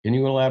Taliban? Can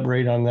you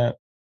elaborate on that?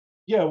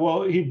 Yeah,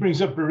 well, he brings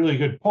up a really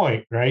good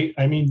point, right?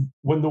 I mean,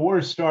 when the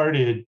war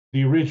started,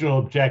 the original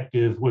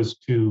objective was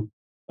to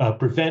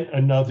prevent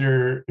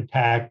another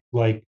attack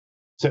like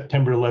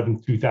September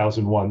 11th,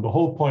 2001. The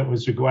whole point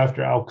was to go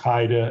after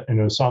Al-Qaeda and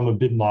Osama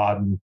bin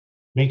Laden,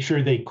 make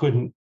sure they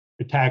couldn't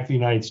attack the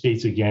United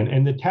States again.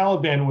 And the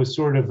Taliban was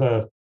sort of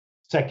a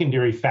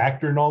secondary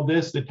factor in all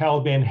this. The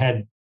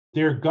Taliban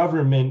their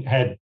government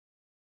had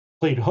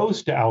played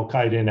host to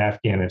Al-Qaeda in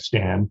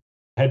Afghanistan,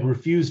 had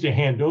refused to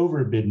hand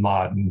over bin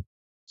Laden.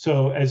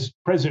 So as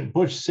President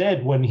Bush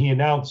said when he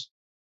announced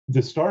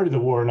the start of the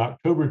war in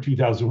October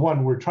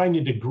 2001, we're trying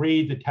to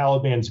degrade the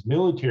Taliban's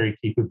military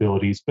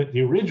capabilities, but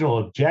the original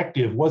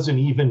objective wasn't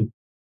even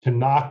to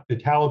knock the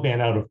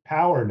Taliban out of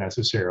power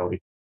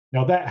necessarily.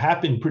 Now that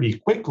happened pretty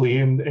quickly,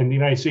 and the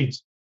United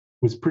States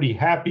was pretty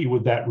happy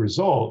with that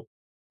result.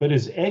 But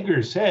as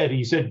Eggers said,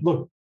 he said,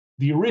 look,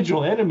 the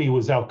original enemy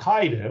was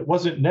Al-Qaeda. It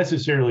wasn't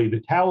necessarily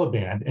the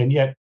Taliban. And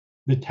yet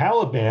the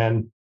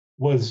Taliban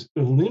was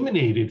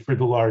eliminated for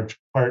the large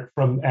part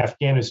from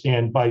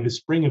Afghanistan by the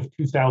spring of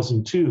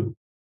 2002.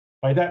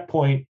 By that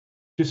point,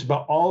 just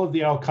about all of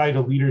the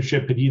Al-Qaeda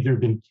leadership had either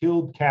been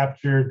killed,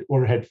 captured,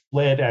 or had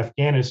fled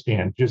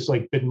Afghanistan, just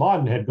like bin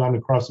Laden had gone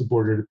across the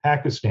border to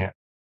Pakistan.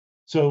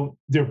 So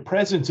their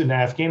presence in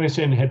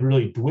Afghanistan had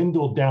really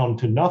dwindled down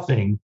to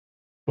nothing.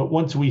 But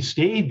once we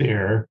stayed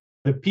there,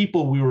 the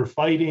people we were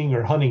fighting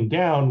or hunting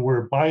down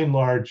were by and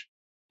large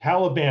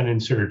Taliban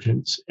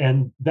insurgents.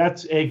 And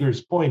that's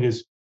Eggers' point,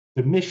 is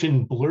the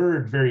mission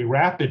blurred very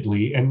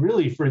rapidly. And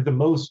really for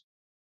the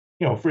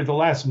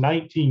last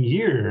 19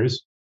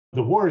 years,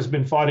 the war has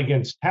been fought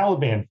against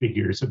Taliban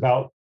figures,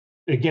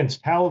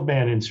 against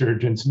Taliban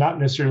insurgents, not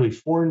necessarily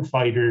foreign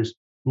fighters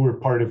who were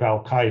part of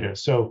Al-Qaeda.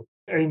 So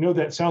I know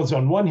that sounds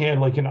on one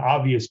hand like an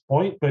obvious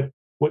point, but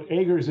what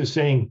Eggers is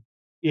saying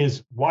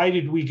is, why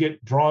did we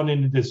get drawn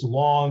into this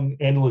long,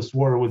 endless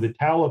war with the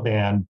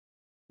Taliban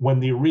when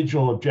the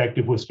original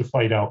objective was to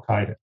fight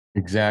Al-Qaeda?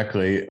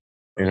 Exactly.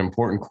 An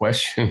important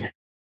question.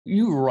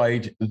 You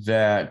write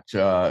that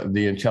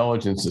the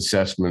intelligence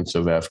assessments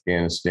of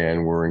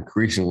Afghanistan were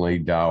increasingly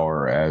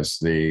dour as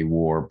the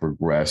war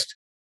progressed.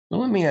 Now,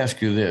 let me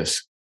ask you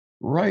this.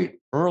 Right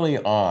early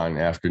on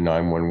after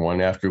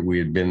 9/11, after we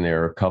had been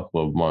there a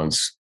couple of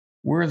months,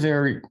 were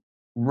there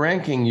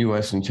ranking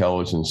U.S.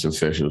 intelligence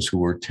officials who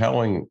were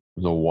telling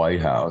the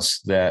White House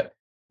that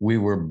we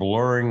were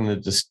blurring the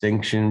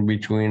distinction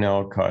between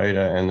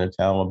Al-Qaeda and the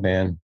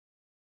Taliban?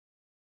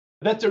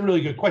 That's a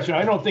really good question.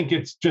 I don't think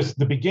it's just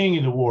the beginning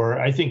of the war.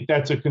 I think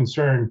that's a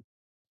concern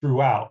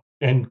throughout.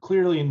 And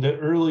clearly in the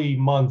early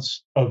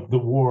months of the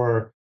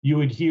war, you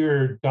would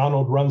hear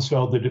Donald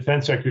Rumsfeld, the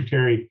defense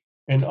secretary,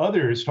 and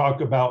others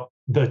talk about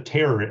the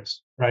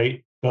terrorists,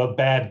 right? The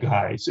bad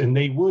guys. And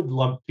they would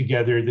lump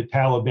together the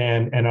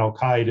Taliban and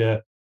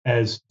Al-Qaeda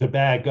as the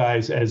bad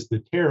guys, as the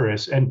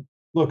terrorists. And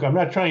look, I'm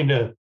not trying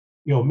to,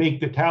 make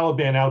the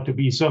Taliban out to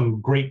be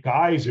some great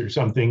guys or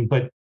something,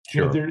 but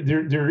Sure.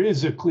 there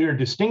is a clear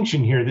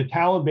distinction here. The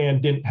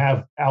Taliban didn't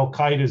have Al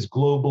Qaeda's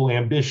global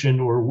ambition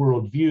or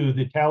worldview.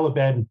 The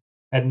Taliban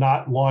had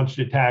not launched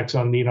attacks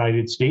on the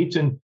United States,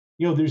 and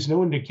there's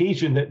no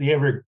indication that they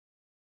ever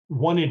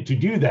wanted to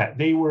do that.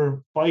 They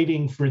were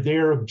fighting for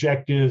their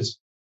objectives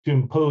to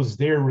impose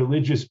their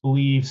religious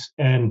beliefs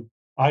and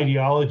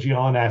ideology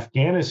on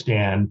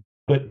Afghanistan.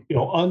 But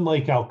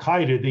unlike Al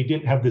Qaeda, they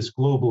didn't have this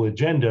global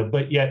agenda.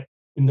 But yet,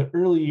 in the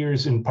early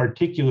years, in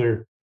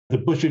particular, the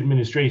Bush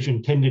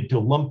administration tended to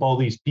lump all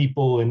these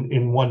people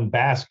in one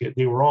basket.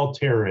 They were all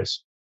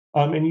terrorists.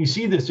 And you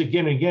see this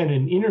again and again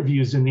in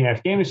interviews in the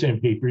Afghanistan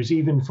papers,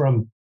 even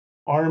from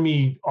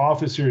Army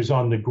officers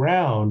on the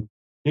ground.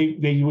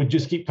 They would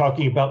just keep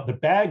talking about the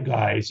bad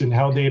guys and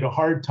how they had a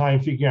hard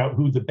time figuring out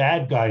who the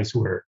bad guys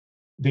were.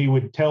 They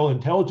would tell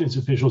intelligence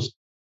officials,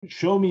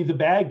 show me the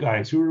bad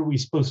guys. Who are we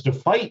supposed to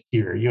fight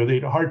here? They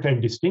had a hard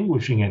time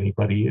distinguishing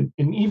anybody.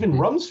 And even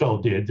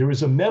Rumsfeld did. There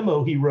was a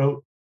memo he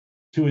wrote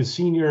to his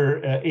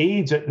senior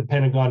aides at the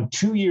Pentagon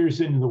 2 years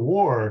into the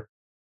war,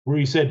 where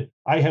he said,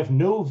 I have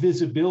no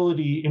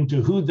visibility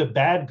into who the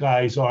bad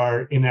guys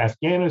are in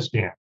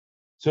Afghanistan.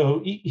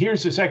 So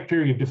here's the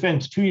Secretary of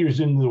Defense 2 years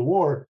into the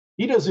war.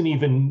 He doesn't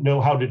even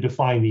know how to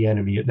define the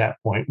enemy at that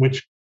point,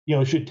 which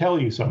should tell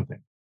you something.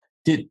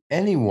 Did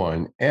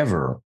anyone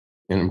ever,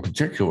 and in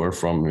particular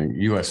from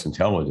the U.S.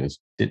 intelligence,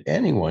 did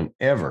anyone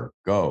ever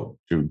go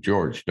to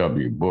George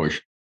W.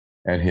 Bush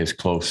and his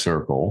close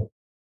circle,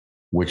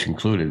 which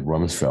included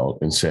Rumsfeld,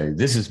 and say,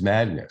 this is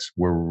madness.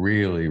 We're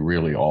really,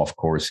 really off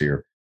course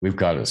here. We've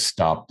got to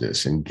stop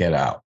this and get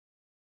out?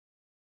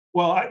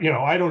 Well,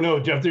 I don't know,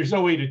 Jeff. There's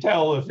no way to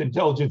tell if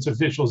intelligence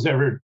officials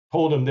ever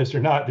told him this or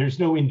not. There's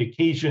no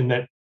indication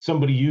that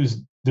somebody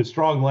used the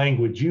strong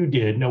language you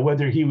did. Now,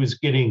 whether he was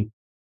getting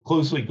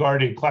closely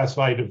guarded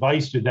classified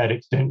advice to that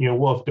extent,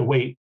 we'll have to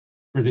wait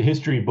for the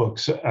history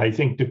books, I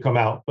think, to come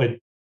out. But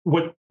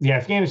what the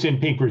Afghanistan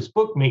Papers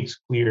book makes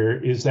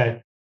clear is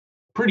that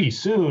pretty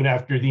soon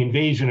after the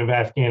invasion of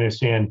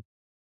Afghanistan,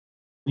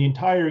 the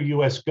entire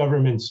U.S.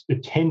 government's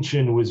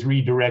attention was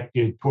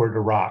redirected toward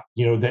Iraq.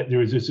 That there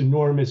was this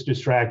enormous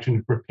distraction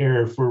to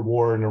prepare for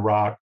war in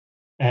Iraq.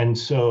 And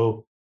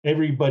so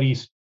everybody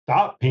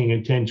stopped paying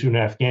attention to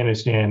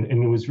Afghanistan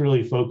and it was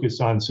really focused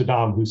on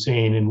Saddam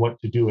Hussein and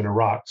what to do in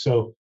Iraq.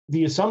 So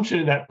the assumption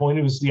at that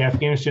point was the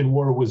Afghanistan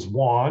war was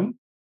won,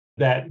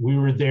 that we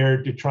were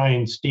there to try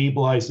and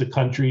stabilize the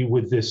country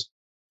with this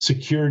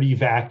security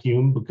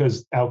vacuum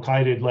because Al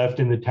Qaeda had left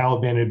and the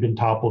Taliban had been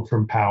toppled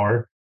from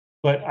power.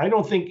 But I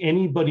don't think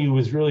anybody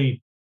was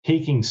really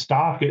taking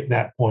stock at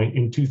that point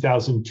in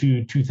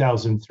 2002,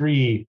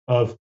 2003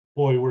 of,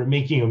 boy, we're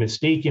making a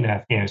mistake in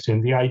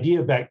Afghanistan.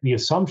 The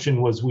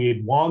assumption was we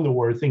had won the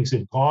war, things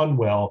had gone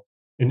well,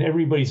 and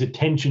everybody's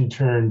attention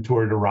turned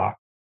toward Iraq.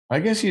 I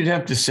guess you'd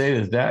have to say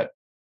that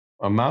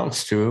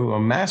amounts to a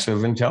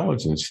massive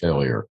intelligence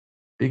failure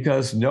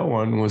because no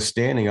one was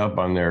standing up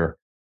on their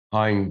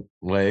hind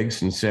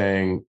legs and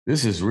saying,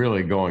 this is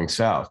really going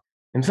south.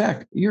 In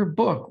fact, your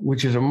book,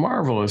 which is a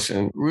marvelous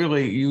and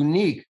really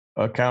unique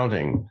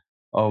accounting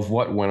of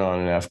what went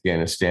on in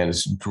Afghanistan,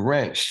 is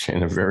drenched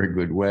in a very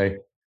good way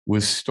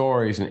with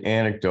stories and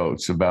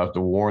anecdotes about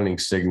the warning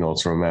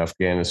signals from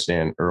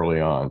Afghanistan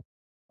early on.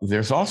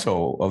 There's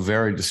also a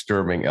very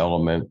disturbing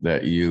element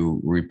that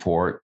you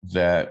report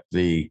that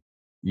the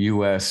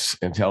U.S.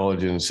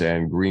 intelligence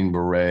and Green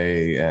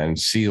Beret and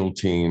SEAL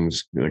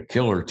teams, the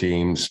killer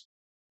teams,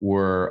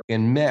 were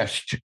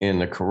enmeshed in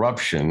the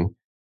corruption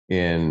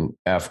in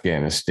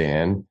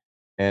Afghanistan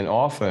and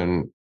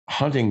often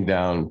hunting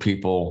down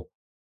people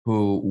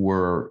who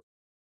were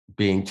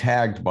being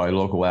tagged by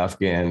local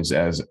Afghans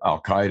as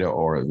Al Qaeda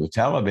or the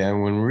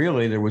Taliban, when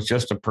really there was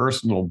just a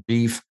personal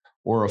beef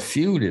or a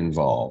feud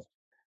involved.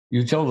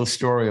 You tell the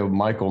story of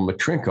Michael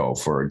Matrinko,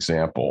 for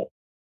example,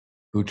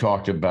 who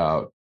talked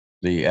about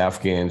the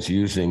Afghans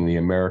using the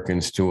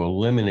Americans to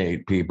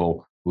eliminate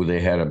people who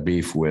they had a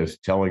beef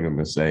with, telling them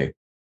as they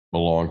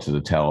belonged to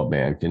the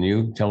Taliban. Can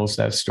you tell us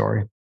that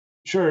story?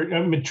 Sure.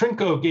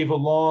 Matrinko gave a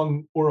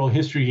long oral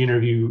history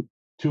interview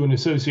to an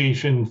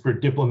Association for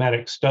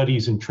Diplomatic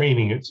Studies and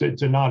Training. It's a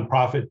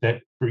nonprofit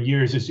that for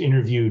years has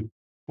interviewed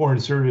foreign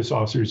service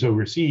officers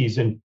overseas.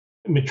 And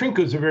Matrinko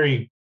is a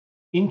very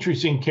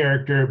interesting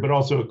character, but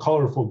also a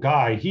colorful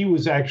guy. He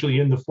was actually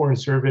in the Foreign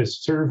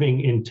Service serving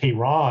in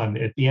Tehran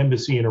at the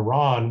embassy in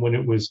Iran when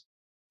it was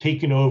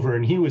taken over,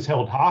 and he was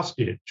held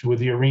hostage with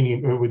the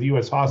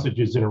U.S.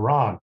 hostages in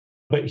Iran.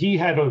 But he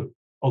had a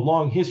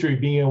long history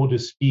of being able to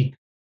speak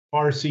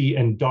Farsi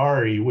and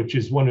Dari, which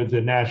is one of the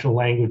national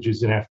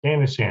languages in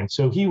Afghanistan.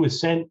 So he was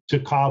sent to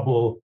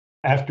Kabul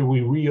after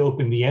we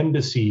reopened the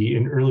embassy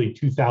in early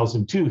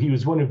 2002.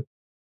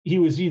 He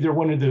was either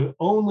one of the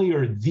only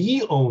or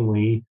the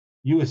only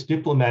U.S.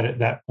 diplomat at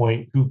that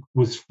point who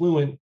was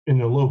fluent in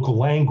the local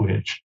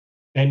language.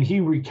 And he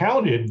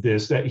recounted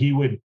this, that he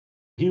would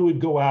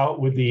go out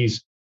with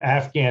these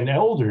Afghan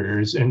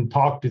elders and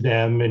talk to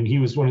them. And he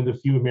was one of the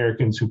few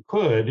Americans who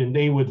could. And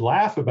they would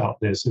laugh about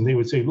this. And they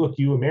would say, look,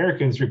 you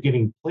Americans are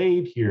getting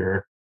played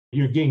here.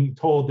 You're getting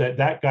told that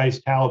that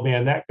guy's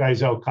Taliban, that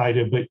guy's Al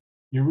Qaeda, but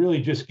you're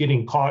really just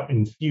getting caught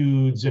in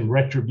feuds and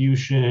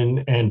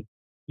retribution, and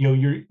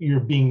you're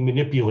being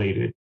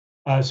manipulated.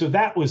 So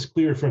that was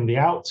clear from the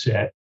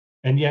outset.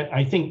 And yet,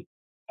 I think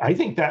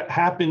that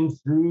happened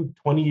through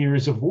 20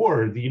 years of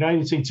war. The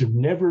United States have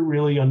never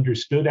really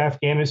understood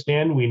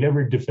Afghanistan. We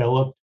never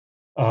developed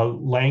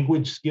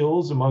language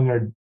skills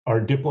among our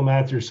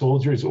diplomats or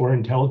soldiers or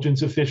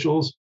intelligence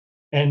officials.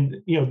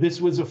 And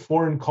this was a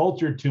foreign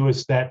culture to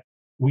us that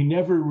we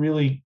never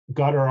really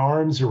got our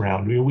arms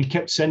around. We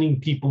kept sending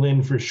people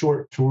in for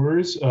short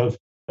tours of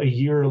a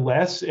year or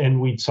less,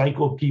 and we'd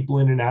cycle people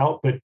in and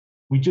out, but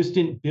we just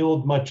didn't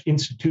build much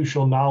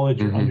institutional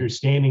knowledge or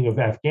understanding of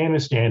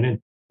Afghanistan. And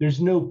there's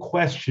no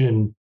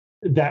question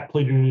that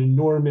played an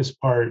enormous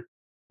part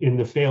in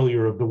the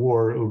failure of the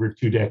war over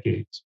 2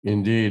 decades.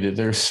 Indeed.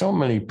 There's so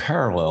many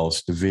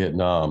parallels to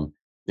Vietnam.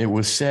 It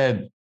was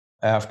said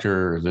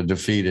after the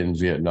defeat in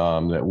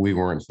Vietnam that we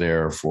weren't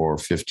there for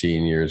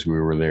 15 years. We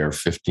were there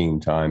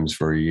 15 times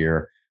for a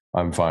year.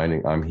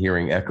 I'm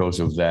hearing echoes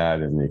of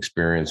that in the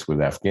experience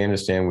with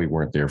Afghanistan. We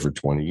weren't there for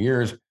 20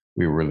 years.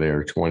 We were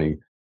there 20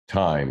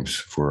 times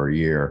for a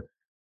year.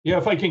 Yeah,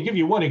 if I can give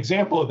you one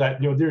example of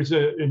that, there's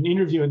an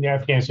interview in the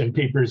Afghanistan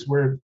papers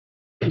where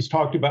it's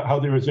talked about how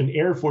there was an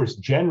Air Force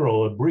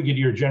general, a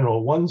brigadier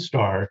general,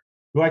 1-star,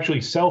 who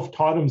actually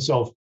self-taught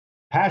himself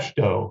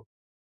Pashto,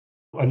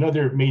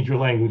 another major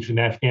language in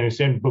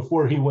Afghanistan,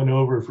 before he went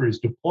over for his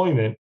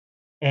deployment.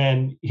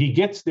 And he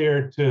gets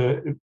there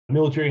to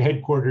military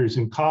headquarters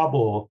in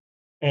Kabul,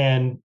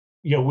 and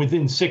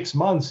within 6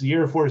 months, the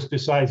Air Force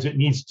decides it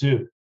needs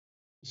to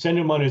send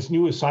him on his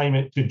new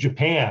assignment to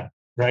Japan,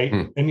 right?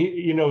 And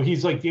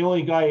he's like the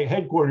only guy at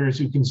headquarters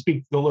who can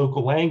speak the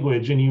local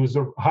language, and he was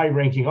a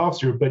high-ranking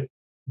officer. But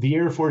the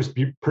Air Force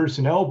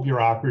personnel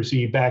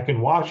bureaucracy back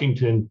in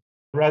Washington,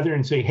 rather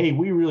than say, "Hey,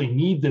 we really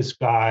need this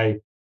guy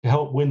to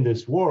help win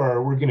this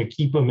war, we're going to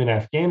keep him in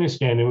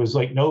Afghanistan," it was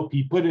like, nope,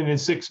 he put in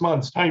his 6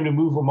 months, time to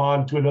move him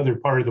on to another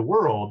part of the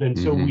world. And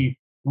so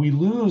we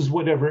lose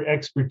whatever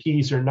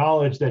expertise or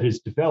knowledge that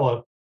is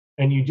developed,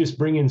 and you just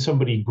bring in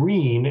somebody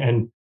green,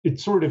 and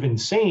it's sort of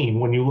insane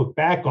when you look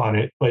back on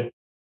it, but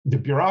the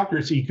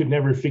bureaucracy could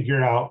never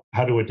figure out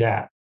how to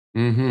adapt.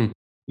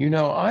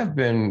 I've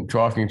been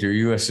talking to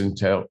U.S.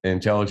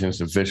 intelligence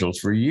officials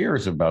for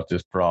years about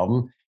this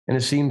problem, and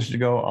it seems to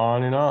go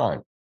on and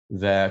on.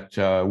 That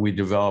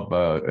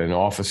an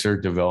officer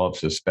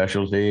develops a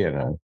specialty and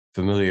a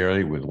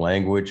familiarity with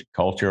language,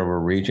 culture of a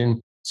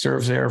region,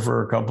 serves there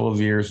for a couple of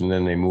years, and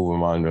then they move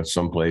him on to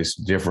someplace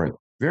different,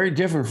 very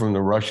different from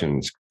the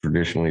Russians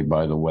traditionally,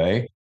 by the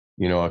way.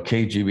 A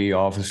KGB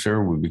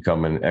officer would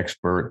become an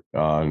expert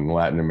on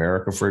Latin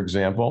America, for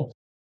example,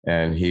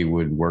 and he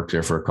would work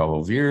there for a couple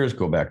of years,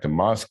 go back to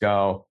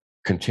Moscow,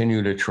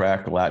 continue to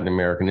track Latin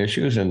American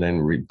issues, and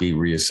then be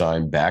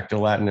reassigned back to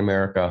Latin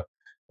America,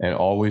 and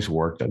always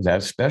worked at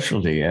that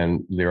specialty.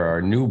 And there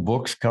are new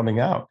books coming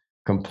out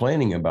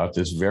complaining about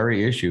this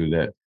very issue,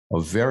 that a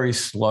very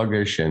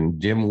sluggish and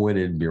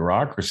dim-witted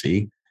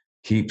bureaucracy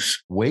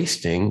keeps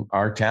wasting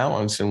our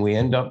talents, and we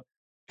end up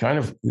kind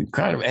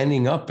of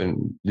ending up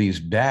in these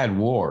bad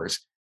wars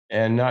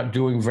and not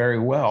doing very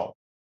well.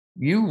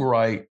 You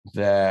write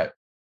that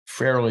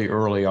fairly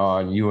early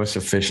on, U.S.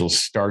 officials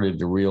started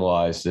to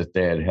realize that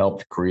they had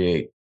helped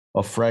create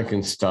a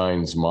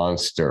Frankenstein's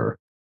monster.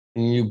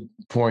 And you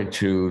point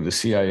to the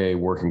CIA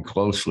working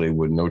closely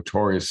with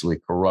notoriously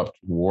corrupt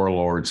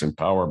warlords and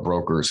power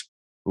brokers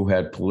who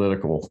had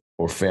political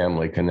or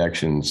family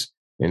connections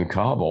in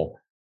Kabul.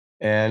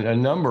 And a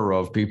number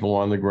of people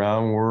on the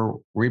ground were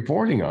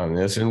reporting on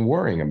this and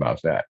worrying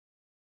about that.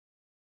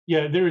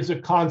 Yeah, there is a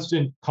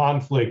constant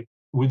conflict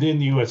within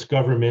the U.S.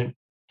 government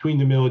between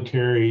the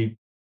military,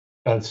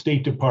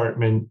 State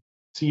Department,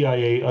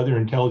 CIA, other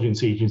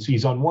intelligence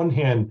agencies. On one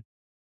hand,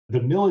 the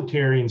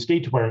military and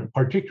State Department,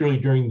 particularly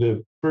during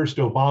the first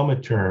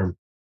Obama term,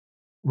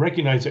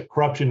 recognized that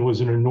corruption was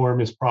an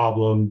enormous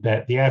problem,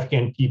 that the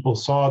Afghan people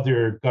saw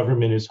their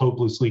government as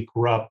hopelessly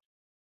corrupt,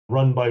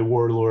 run by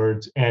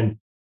warlords. And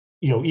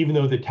even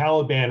though the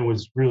Taliban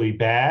was really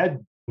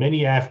bad,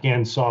 many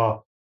Afghans saw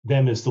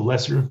them as the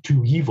lesser of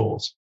two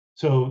evils.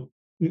 So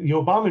the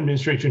Obama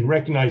administration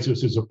recognized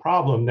this as a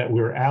problem, that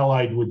we were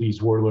allied with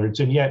these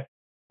warlords, and yet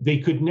they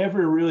could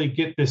never really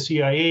get the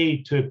CIA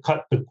to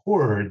cut the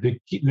cord.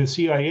 The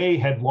CIA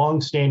had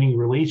longstanding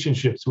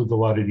relationships with a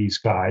lot of these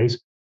guys,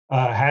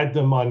 had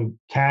them on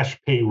cash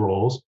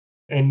payrolls,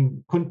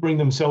 and couldn't bring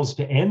themselves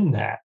to end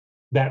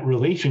that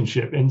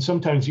relationship. And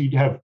sometimes you'd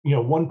have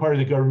one part of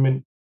the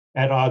government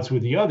at odds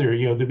with the other.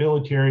 The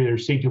military or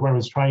State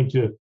Department is trying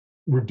to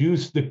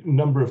reduce the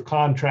number of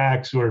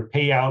contracts or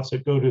payouts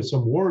that go to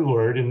some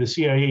warlord, and the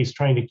CIA is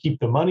trying to keep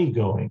the money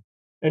going.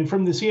 And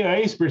from the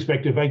CIA's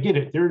perspective, I get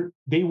it.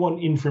 They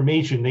want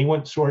information. They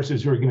want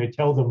sources who are going to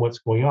tell them what's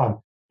going on.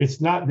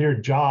 It's not their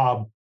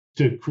job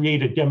to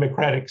create a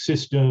democratic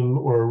system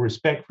or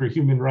respect for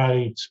human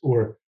rights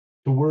or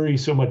to worry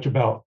so much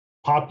about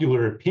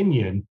popular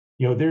opinion.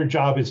 Their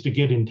job is to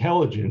get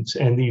intelligence,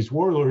 and these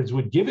warlords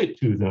would give it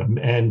to them.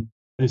 And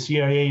the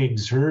CIA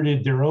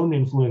exerted their own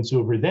influence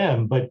over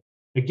them. But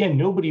again,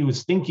 nobody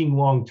was thinking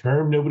long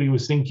term. Nobody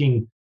was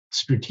thinking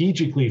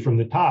strategically from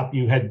the top.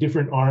 You had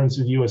different arms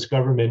of the US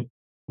government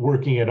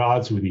working at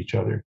odds with each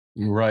other.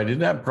 Right.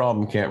 And that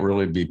problem can't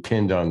really be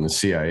pinned on the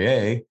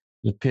CIA.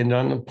 It's pinned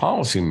on the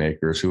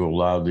policymakers who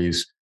allow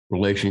these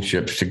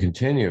relationships to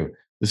continue.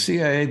 The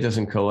CIA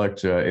doesn't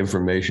collect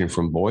information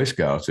from Boy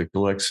Scouts. It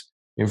collects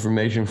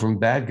information from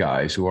bad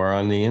guys who are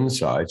on the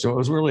inside. So it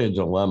was really a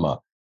dilemma.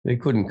 They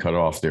couldn't cut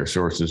off their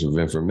sources of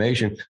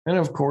information. And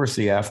of course,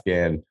 the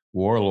Afghan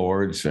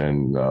warlords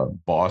and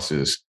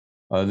bosses,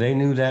 they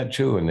knew that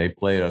too, and they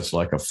played us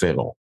like a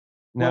fiddle.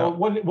 Now,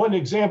 one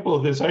example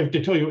of this, I have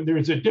to tell you,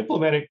 there's a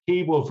diplomatic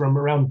cable from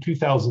around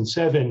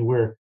 2007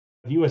 where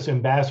the U.S.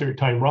 ambassador at the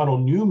time,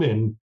 Ronald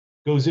Newman,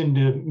 goes in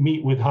to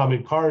meet with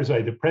Hamid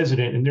Karzai, the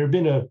president. And there had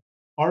been an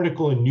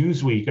article in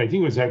Newsweek, I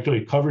think it was actually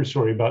a cover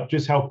story, about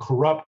just how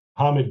corrupt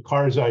Hamid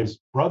Karzai's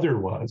brother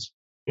was.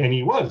 And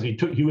he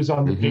was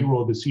on the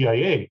payroll of the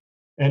CIA.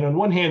 And on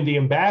one hand, the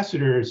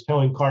ambassador is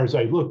telling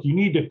Karzai, look, you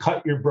need to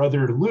cut your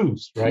brother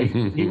loose, right?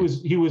 He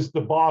was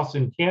the boss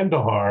in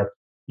Kandahar.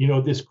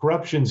 This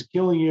corruption's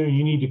killing you.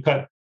 You need to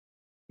cut,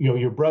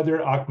 your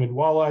brother Ahmed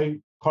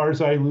Wali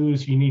Karzai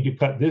loose. You need to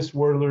cut this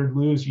warlord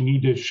loose. You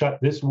need to shut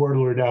this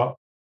warlord out.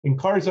 And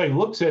Karzai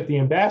looks at the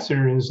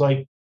ambassador and is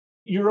like,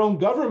 your own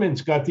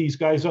government's got these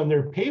guys on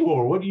their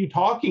payroll. What are you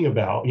talking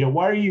about?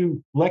 Why are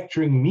you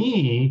lecturing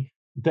me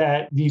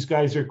that these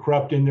guys are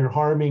corrupt and they're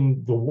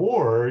harming the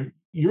war?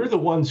 You're the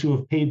ones who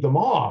have paid them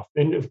off.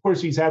 And of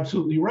course, he's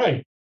absolutely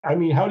right. I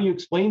mean, how do you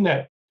explain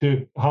that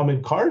to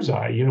Hamid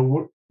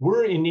Karzai?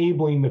 We're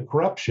enabling the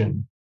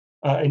corruption,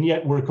 and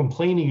yet we're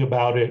complaining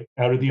about it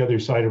out of the other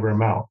side of our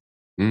mouth.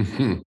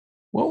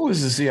 What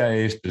was the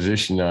CIA's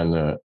position on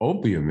the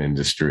opium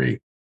industry?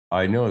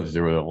 I know that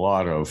there was a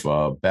lot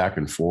of back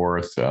and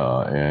forth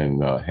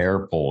and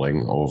hair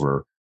pulling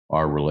over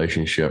our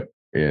relationship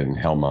in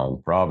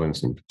Helmand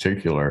province in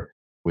particular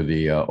with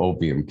the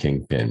opium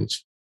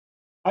kingpins.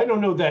 I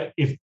don't know that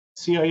if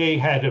CIA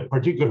had a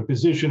particular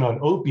position on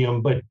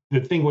opium, but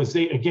the thing was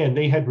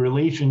they had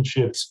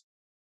relationships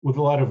with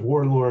a lot of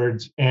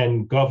warlords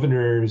and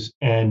governors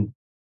and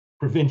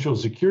provincial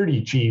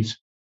security chiefs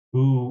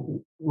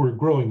who were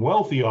growing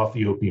wealthy off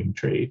the opium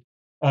trade.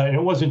 And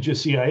it wasn't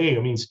just CIA,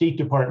 I mean, State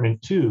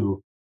Department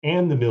too,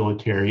 and the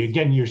military.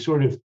 Again, you're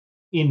sort of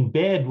in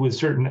bed with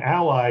certain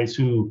allies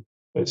who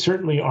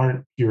certainly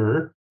aren't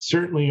pure,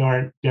 certainly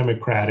aren't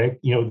democratic.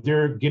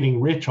 They're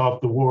getting rich off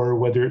the war,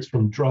 whether it's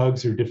from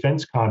drugs or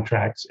defense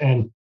contracts.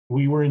 And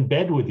we were in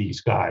bed with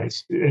these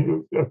guys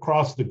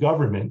across the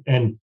government.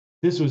 And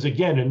this was,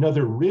 again,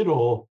 another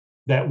riddle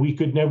that we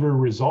could never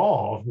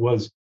resolve.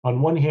 Was,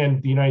 on one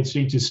hand, the United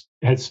States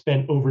has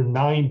spent over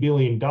 $9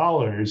 billion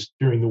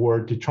during the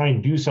war to try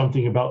and do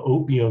something about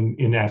opium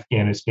in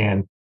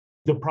Afghanistan.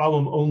 The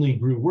problem only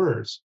grew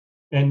worse.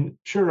 And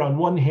sure, on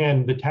one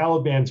hand, the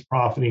Taliban's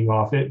profiting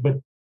off it, but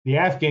the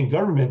Afghan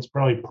government's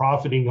probably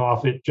profiting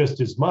off it just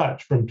as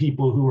much from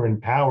people who are in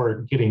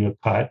power getting a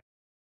cut.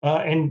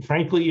 And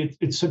frankly,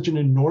 it's such an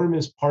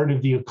enormous part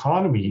of the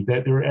economy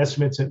that there are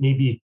estimates that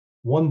maybe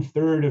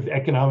 1/3 of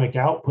economic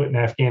output in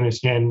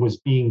Afghanistan was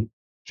being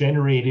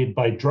generated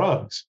by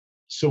drugs.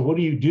 So what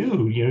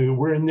do?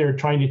 We're in there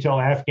trying to tell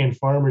Afghan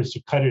farmers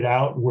to cut it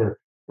out. We're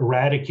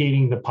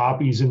eradicating the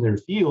poppies in their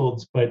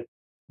fields. But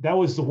that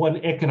was the one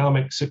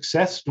economic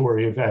success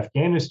story of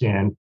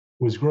Afghanistan,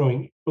 was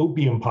growing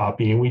opium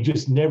poppy. And we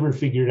just never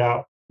figured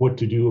out what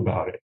to do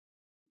about it.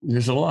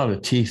 There's a lot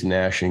of teeth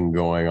gnashing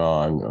going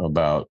on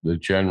about the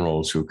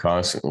generals who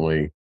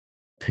constantly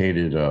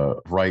painted a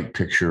bright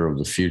picture of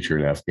the future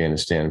in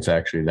Afghanistan. It's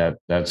actually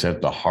that's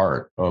at the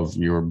heart of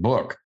your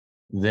book.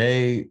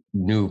 They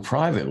knew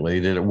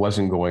privately that it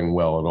wasn't going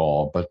well at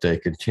all, but they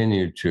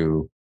continued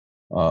to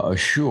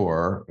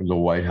assure the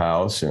White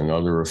House and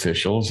other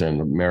officials and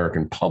the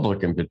American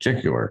public in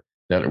particular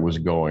that it was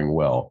going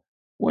well.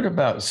 What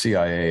about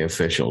CIA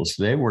officials?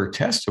 They were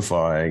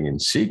testifying in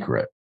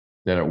secret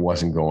that it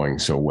wasn't going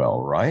so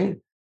well, right?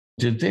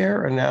 Did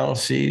their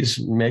analyses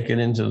make it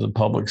into the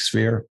public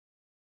sphere?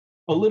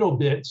 A little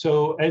bit.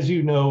 So as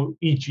you know,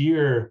 each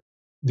year,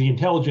 the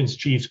intelligence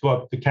chiefs go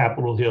up to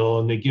Capitol Hill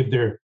and they give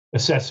their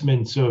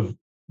assessments of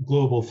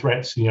global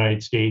threats to the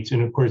United States.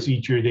 And of course,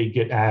 each year they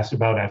get asked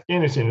about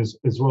Afghanistan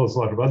as well as a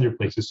lot of other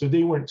places. So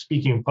they weren't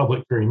speaking in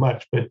public very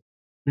much, but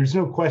there's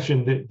no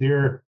question that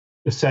their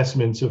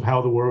assessments of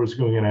how the war was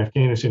going in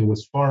Afghanistan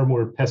was far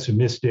more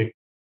pessimistic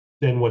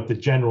than what the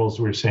generals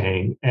were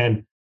saying.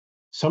 And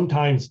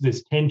sometimes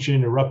this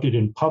tension erupted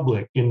in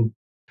public. In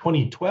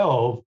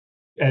 2012,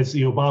 as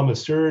the Obama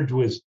surge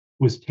was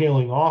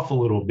tailing off a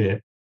little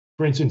bit,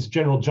 for instance,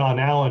 General John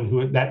Allen,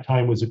 who at that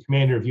time was a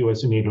commander of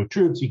U.S. and NATO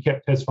troops, he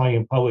kept testifying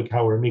in public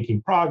how we're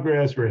making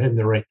progress, we're heading in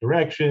the right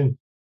direction,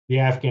 the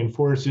Afghan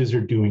forces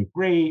are doing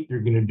great, they're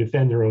going to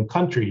defend their own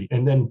country.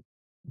 And then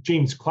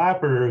James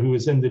Clapper, who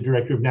was then the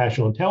director of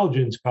national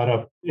intelligence, got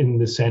up in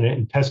the Senate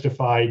and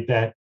testified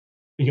that,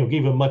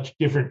 gave a much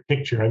different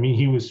picture. I mean,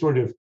 he was sort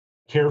of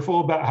careful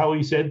about how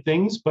he said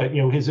things, but,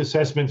 his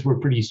assessments were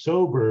pretty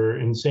sober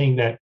in saying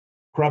that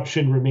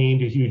corruption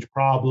remained a huge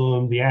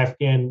problem. The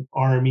Afghan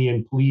army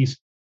and police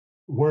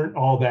weren't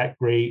all that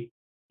great.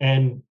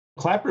 And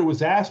Clapper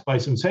was asked by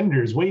some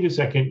senators, wait a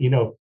second,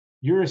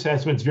 your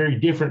assessment's very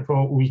different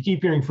from what we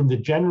keep hearing from the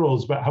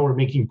generals about how we're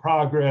making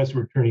progress,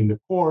 we're turning the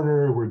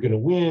corner, we're going to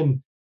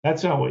win.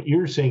 That's not what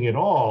you're saying at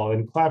all.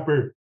 And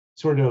Clapper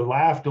sort of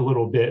laughed a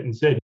little bit and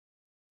said,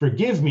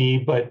 forgive me,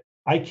 but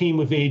I came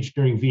of age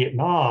during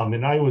Vietnam,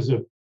 and I was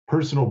a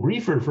personal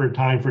briefer for a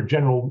time for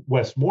General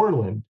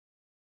Westmoreland.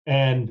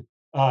 And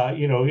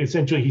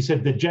essentially, he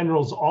said the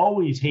generals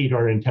always hate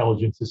our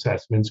intelligence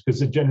assessments because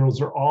the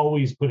generals are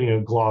always putting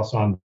a gloss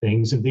on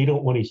things, and they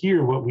don't want to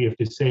hear what we have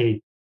to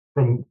say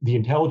from the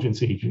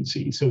intelligence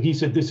agency. So he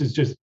said this is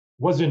just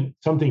wasn't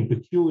something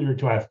peculiar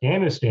to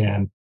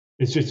Afghanistan.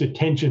 It's just a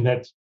tension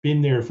that's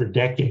been there for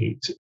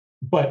decades.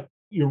 But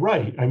you're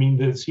right. I mean,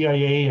 the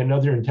CIA and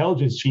other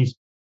intelligence chiefs,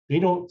 they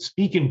don't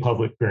speak in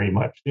public very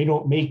much. They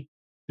don't make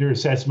their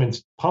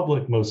assessments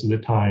public most of the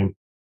time.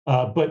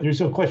 But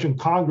there's no question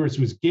Congress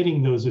was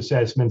getting those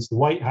assessments. The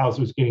White House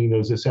was getting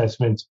those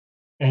assessments.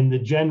 And the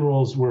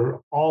generals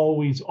were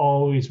always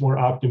more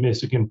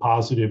optimistic and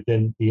positive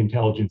than the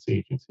intelligence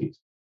agencies.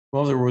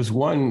 Well, there was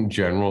one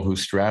general who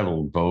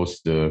straddled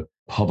both the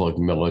public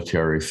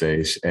military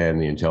face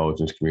and the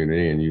intelligence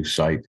community, and you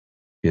cite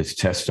his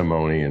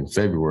testimony in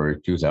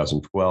February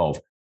 2012.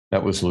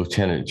 That was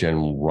Lieutenant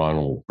General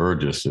Ronald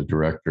Burgess, the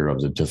director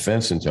of the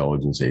Defense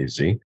Intelligence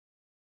Agency,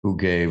 who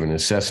gave an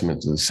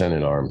assessment to the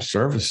Senate Armed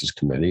Services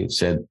Committee. It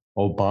said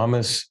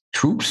Obama's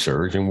troop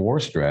surge and war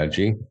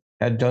strategy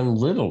had done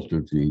little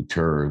to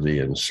deter the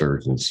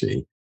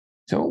insurgency.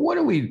 So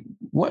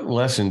what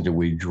lesson do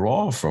we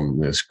draw from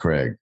this,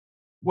 Craig?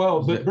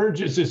 Well, but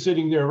Burgess is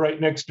sitting there right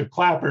next to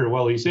Clapper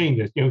while he's saying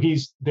this.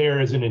 He's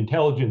there as an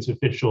intelligence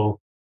official.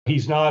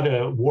 He's not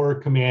a war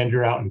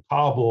commander out in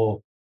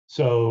Kabul.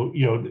 So,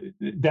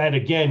 that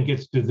again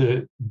gets to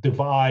the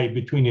divide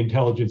between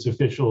intelligence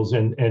officials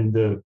and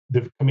the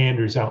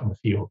commanders out in the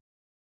field.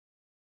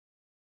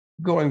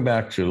 Going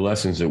back to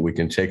lessons that we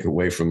can take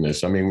away from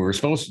this. I mean, we were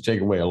supposed to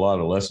take away a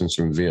lot of lessons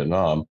from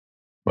Vietnam,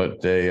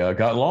 but they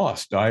got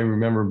lost. I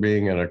remember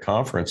being at a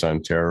conference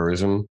on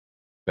terrorism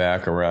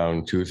back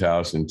around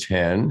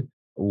 2010,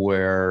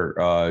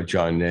 where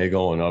John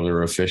Nagel and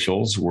other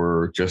officials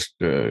were just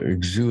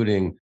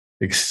exuding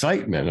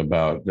excitement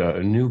about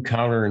a new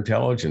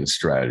counterintelligence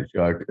strategy,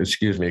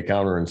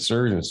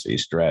 counterinsurgency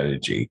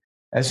strategy,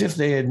 as if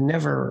they had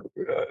never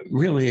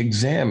really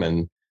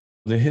examined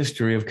the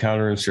history of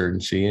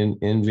counterinsurgency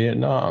in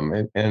Vietnam.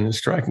 And it's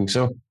striking.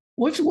 So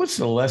what's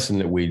the lesson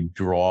that we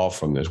draw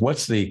from this?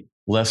 What's the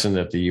lesson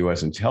that the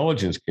U.S.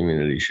 intelligence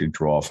community should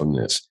draw from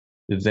this?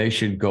 That they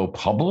should go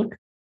public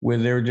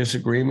with their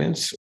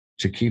disagreements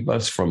to keep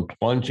us from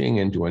plunging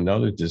into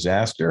another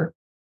disaster?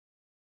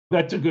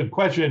 That's a good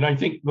question. I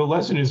think the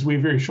lesson is we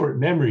have very short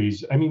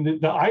memories. I mean,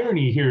 the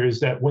irony here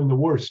is that when the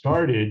war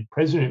started,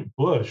 President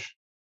Bush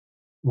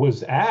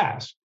was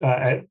asked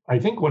at, I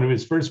think, one of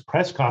his first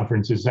press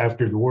conferences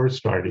after the war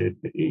started,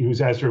 he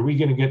was asked, are we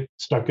going to get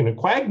stuck in a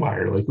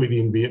quagmire like we did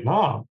in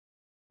Vietnam?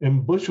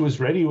 And Bush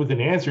was ready with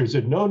an answer. He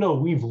said, no,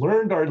 we've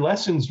learned our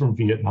lessons from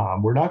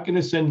Vietnam. We're not going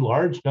to send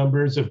large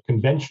numbers of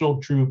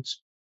conventional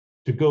troops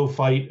to go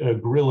fight a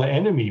guerrilla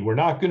enemy. We're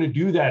not going to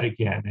do that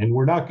again. And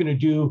we're not going to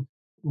do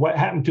what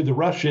happened to the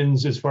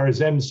Russians as far as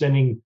them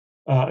sending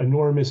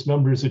enormous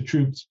numbers of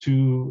troops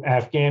to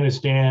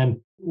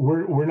Afghanistan.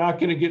 We're not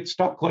going to get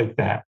stuck like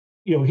that.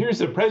 Here's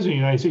the president of the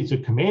United States, a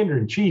commander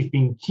in chief,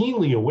 being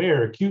keenly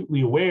aware,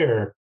 acutely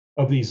aware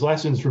of these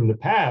lessons from the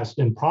past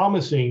and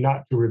promising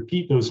not to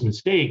repeat those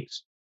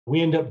mistakes.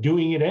 We end up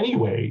doing it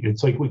anyway.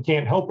 It's like we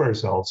can't help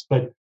ourselves,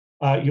 but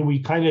we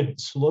kind of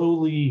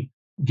slowly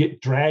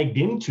get dragged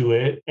into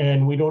it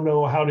and we don't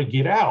know how to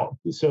get out.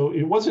 So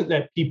it wasn't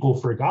that people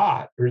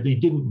forgot or they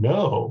didn't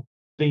know.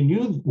 They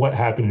knew what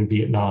happened in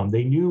Vietnam.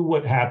 They knew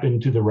what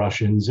happened to the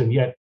Russians, and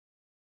yet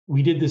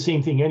we did the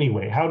same thing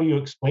anyway. How do you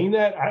explain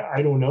that?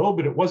 I don't know,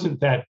 but it wasn't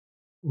that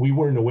we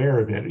weren't aware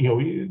of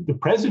it. The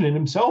president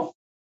himself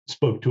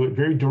spoke to it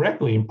very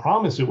directly and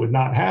promised it would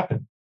not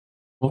happen.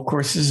 Well, of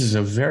course, this is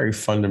a very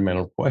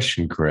fundamental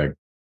question, Craig.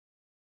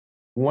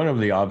 One of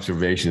the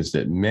observations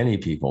that many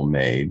people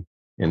made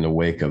in the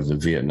wake of the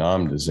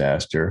Vietnam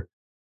disaster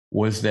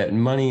was that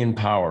money and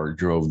power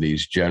drove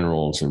these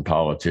generals and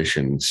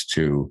politicians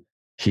to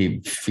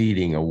keep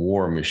feeding a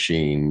war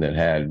machine that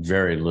had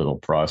very little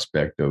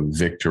prospect of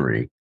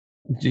victory.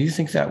 Do you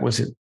think that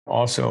was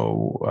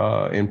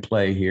also in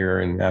play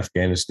here in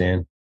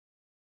Afghanistan?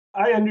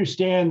 I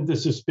understand the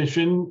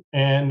suspicion,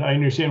 and I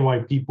understand why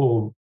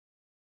people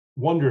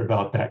wonder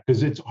about that,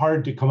 because it's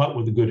hard to come up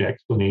with a good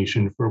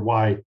explanation for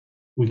why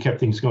we kept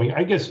things going.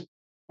 I guess,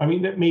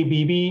 that may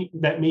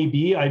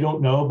be, I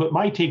don't know, but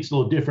my take's a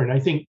little different. I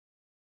think,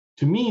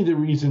 to me, the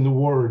reason the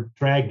war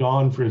dragged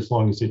on for as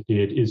long as it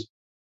did is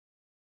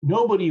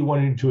nobody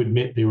wanted to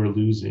admit they were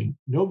losing.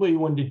 Nobody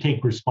wanted to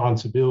take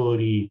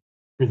responsibility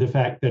for the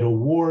fact that a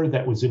war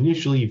that was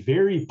initially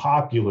very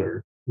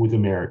popular with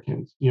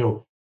Americans,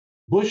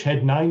 Bush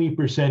had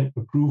 90%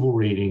 approval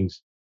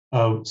ratings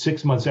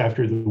 6 months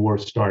after the war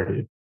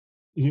started.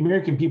 The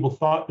American people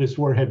thought this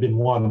war had been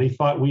won. They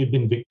thought we had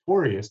been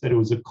victorious, that it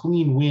was a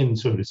clean win,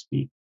 so to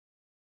speak.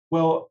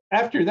 Well,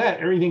 after that,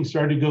 everything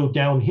started to go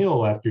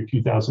downhill after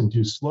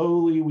 2002.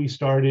 Slowly, we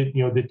started,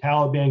 the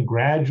Taliban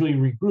gradually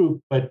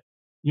regrouped, but,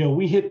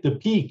 we hit the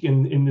peak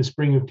in the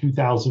spring of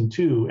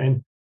 2002.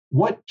 And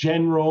what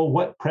general,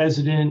 what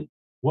president,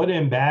 what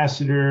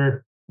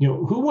ambassador,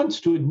 who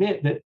wants to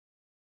admit that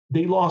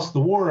they lost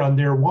the war on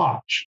their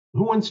watch?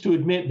 Who wants to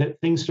admit that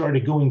things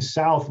started going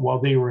south while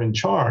they were in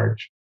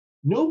charge?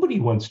 Nobody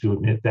wants to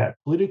admit that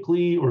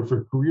politically or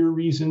for career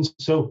reasons.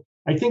 So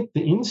I think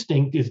the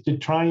instinct is to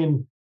try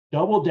and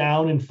double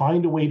down and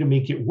find a way to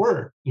make it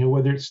work,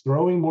 whether it's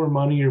throwing more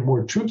money or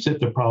more troops at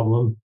the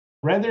problem,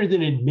 rather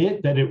than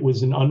admit that it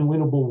was an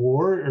unwinnable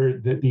war or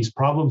that these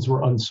problems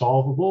were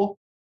unsolvable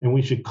and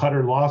we should cut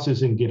our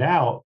losses and get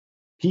out.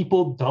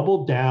 People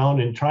doubled down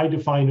and tried to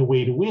find a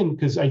way to win,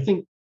 because I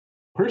think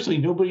personally,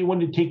 nobody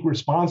wanted to take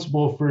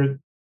responsible for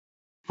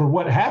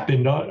what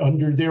happened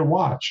under their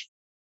watch.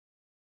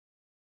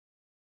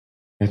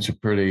 It's a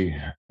pretty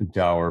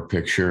dour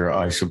picture.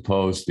 I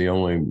suppose the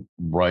only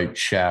bright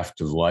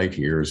shaft of light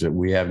here is that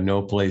we have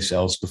no place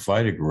else to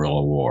fight a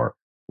guerrilla war.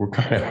 We're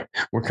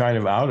kind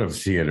of out of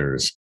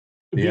theaters.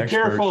 Be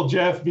careful,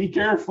 Jeff. Be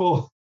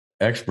careful.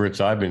 Experts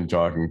I've been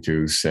talking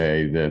to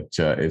say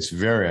that it's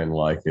very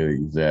unlikely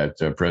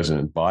that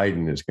President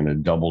Biden is going to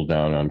double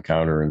down on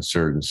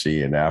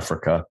counterinsurgency in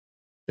Africa.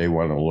 They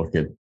want to look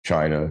at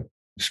China,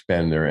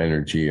 spend their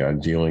energy on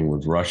dealing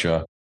with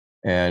Russia.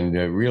 And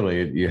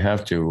really, you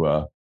have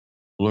to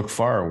look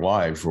far and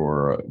wide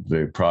for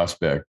the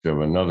prospect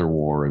of another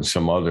war in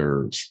some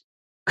other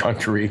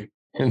country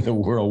in the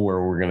world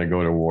where we're going to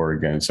go to war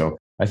again. So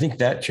I think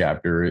that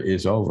chapter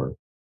is over.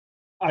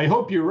 I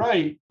hope you're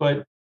right,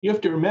 but you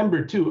have to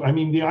remember, too,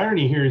 the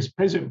irony here is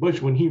President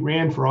Bush, when he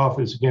ran for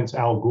office against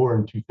Al Gore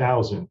in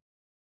 2000,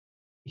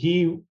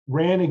 he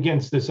ran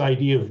against this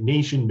idea of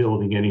nation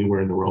building anywhere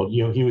in the world.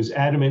 He was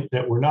adamant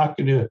that we're not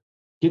going to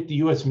get the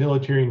U.S.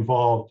 military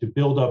involved to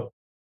build up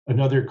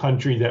another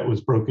country that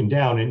was broken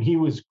down. And he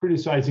was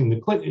criticizing the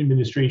Clinton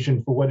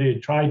administration for what it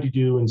had tried to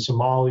do in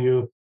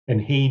Somalia and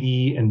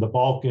Haiti and the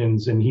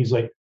Balkans. And he's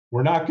like,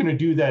 we're not going to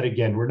do that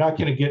again. We're not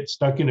going to get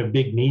stuck in a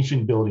big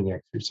nation building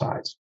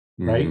exercise,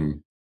 right? Mm-hmm.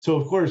 So,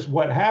 of course,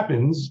 what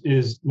happens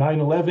is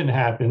 9/11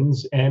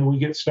 happens, and we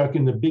get stuck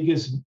in the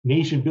biggest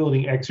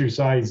nation-building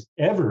exercise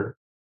ever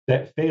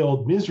that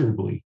failed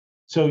miserably.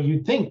 So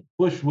you'd think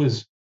Bush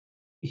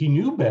he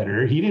knew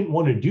better. He didn't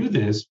want to do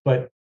this,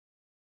 but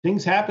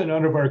things happen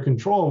out of our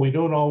control, and we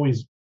don't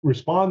always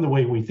respond the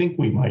way we think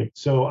we might.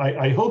 So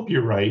I hope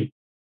you're right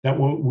that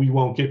we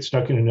won't get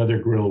stuck in another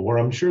guerrilla war.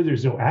 I'm sure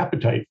there's no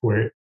appetite for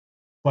it,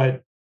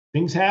 but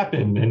things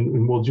happen,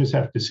 and we'll just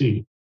have to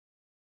see.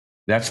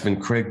 That's been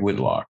Craig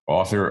Whitlock,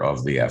 author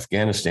of the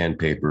Afghanistan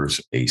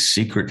Papers, A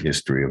Secret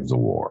History of the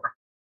War.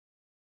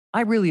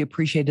 I really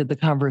appreciated the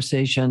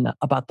conversation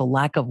about the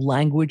lack of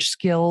language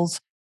skills,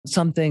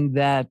 something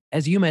that,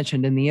 as you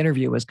mentioned in the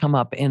interview, has come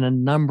up in a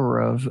number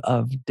of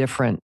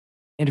different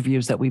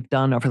interviews that we've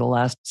done over the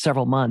last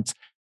several months.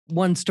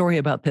 One story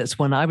about this: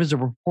 when I was a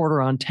reporter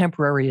on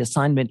temporary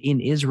assignment in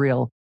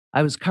Israel,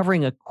 I was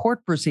covering a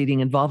court proceeding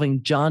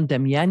involving John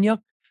Demjanjuk,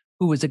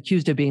 who was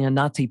accused of being a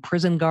Nazi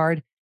prison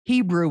guard.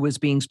 Hebrew was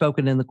being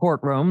spoken in the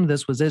courtroom.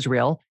 This was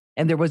Israel.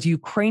 And there was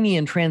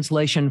Ukrainian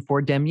translation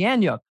for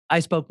Demjanjuk.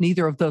 I spoke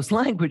neither of those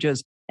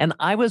languages, and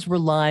I was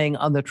relying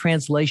on the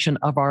translation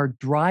of our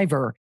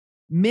driver.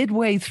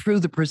 Midway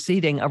through the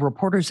proceeding, a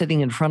reporter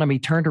sitting in front of me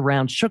turned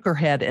around, shook her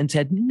head, and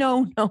said,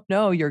 no,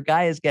 your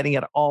guy is getting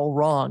it all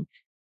wrong.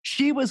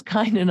 She was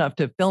kind enough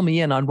to fill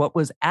me in on what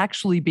was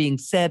actually being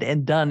said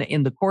and done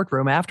in the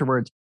courtroom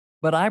afterwards.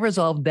 But I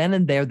resolved then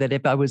and there that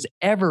if I was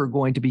ever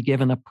going to be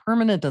given a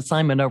permanent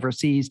assignment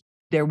overseas,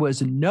 there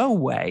was no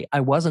way I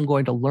wasn't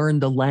going to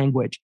learn the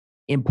language.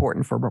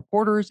 Important for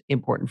reporters,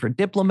 important for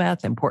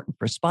diplomats, important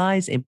for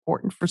spies,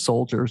 important for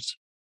soldiers.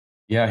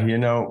 Yeah,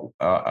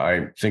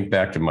 I think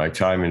back to my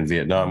time in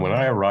Vietnam. When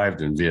I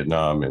arrived in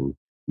Vietnam in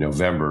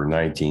November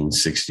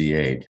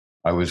 1968,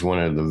 I was one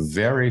of the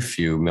very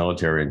few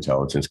military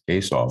intelligence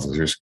case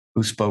officers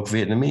who spoke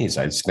Vietnamese.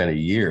 I'd spent a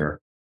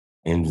year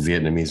in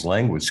Vietnamese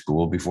language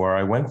school before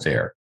I went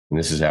there. And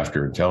this is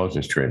after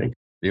intelligence training.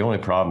 The only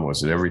problem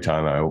was that every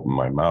time I opened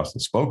my mouth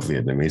and spoke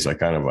Vietnamese, I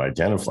kind of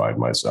identified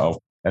myself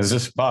as a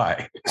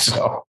spy.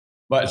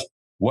 But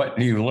what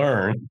you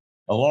learn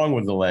along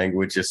with the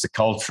language is the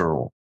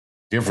cultural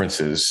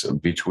differences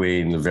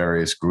between the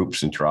various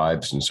groups and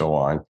tribes and so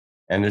on.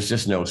 And there's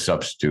just no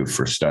substitute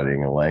for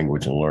studying a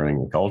language and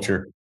learning the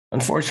culture.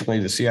 Unfortunately,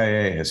 the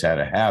CIA has had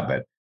a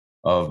habit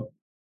of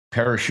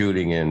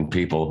parachuting in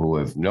people who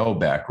have no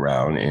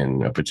background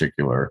in a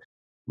particular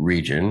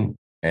region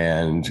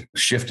and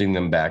shifting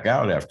them back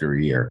out after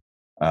a year.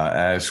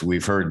 As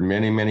we've heard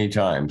many, many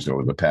times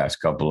over the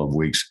past couple of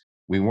weeks,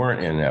 we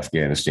weren't in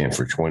Afghanistan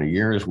for 20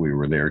 years. We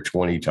were there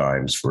 20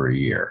 times for a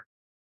year.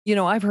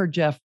 I've heard,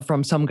 Jeff,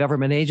 from some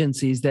government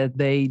agencies that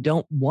they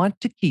don't want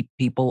to keep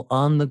people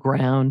on the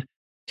ground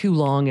too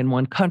long in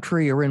one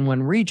country or in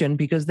one region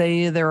because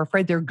they're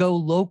afraid they'll go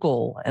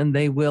local and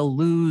they will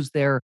lose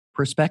their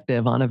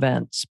perspective on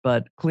events.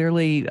 But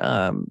clearly,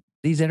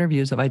 these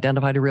interviews have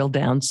identified a real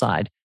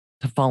downside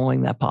to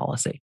following that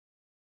policy.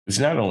 It's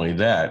not only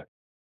that,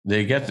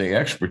 they get the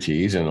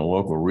expertise in a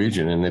local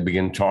region and they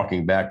begin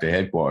talking back to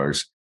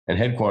headquarters, and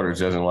headquarters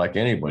doesn't like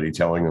anybody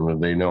telling them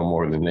that they know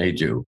more than they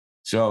do.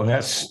 So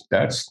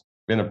that's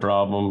been a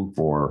problem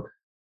for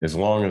as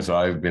long as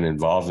I've been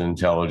involved in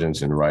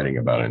intelligence and writing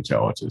about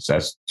intelligence.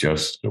 That's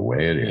just the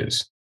way it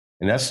is.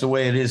 And that's the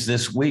way it is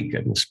this week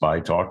in the Spy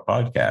Talk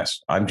podcast.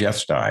 I'm Jeff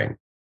Stein.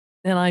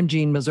 And I'm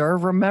Jean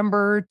Meserve.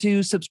 Remember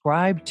to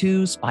subscribe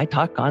to Spy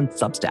Talk on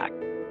Substack.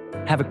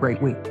 Have a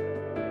great week.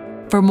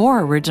 For more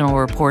original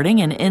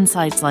reporting and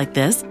insights like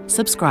this,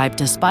 subscribe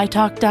to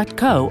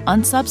spytalk.co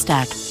on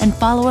Substack and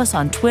follow us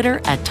on Twitter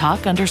at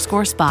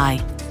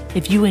 @talk_spy.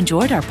 If you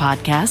enjoyed our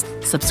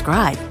podcast,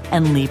 subscribe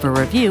and leave a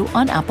review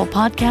on Apple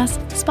Podcasts,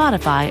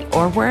 Spotify,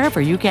 or wherever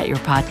you get your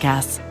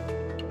podcasts.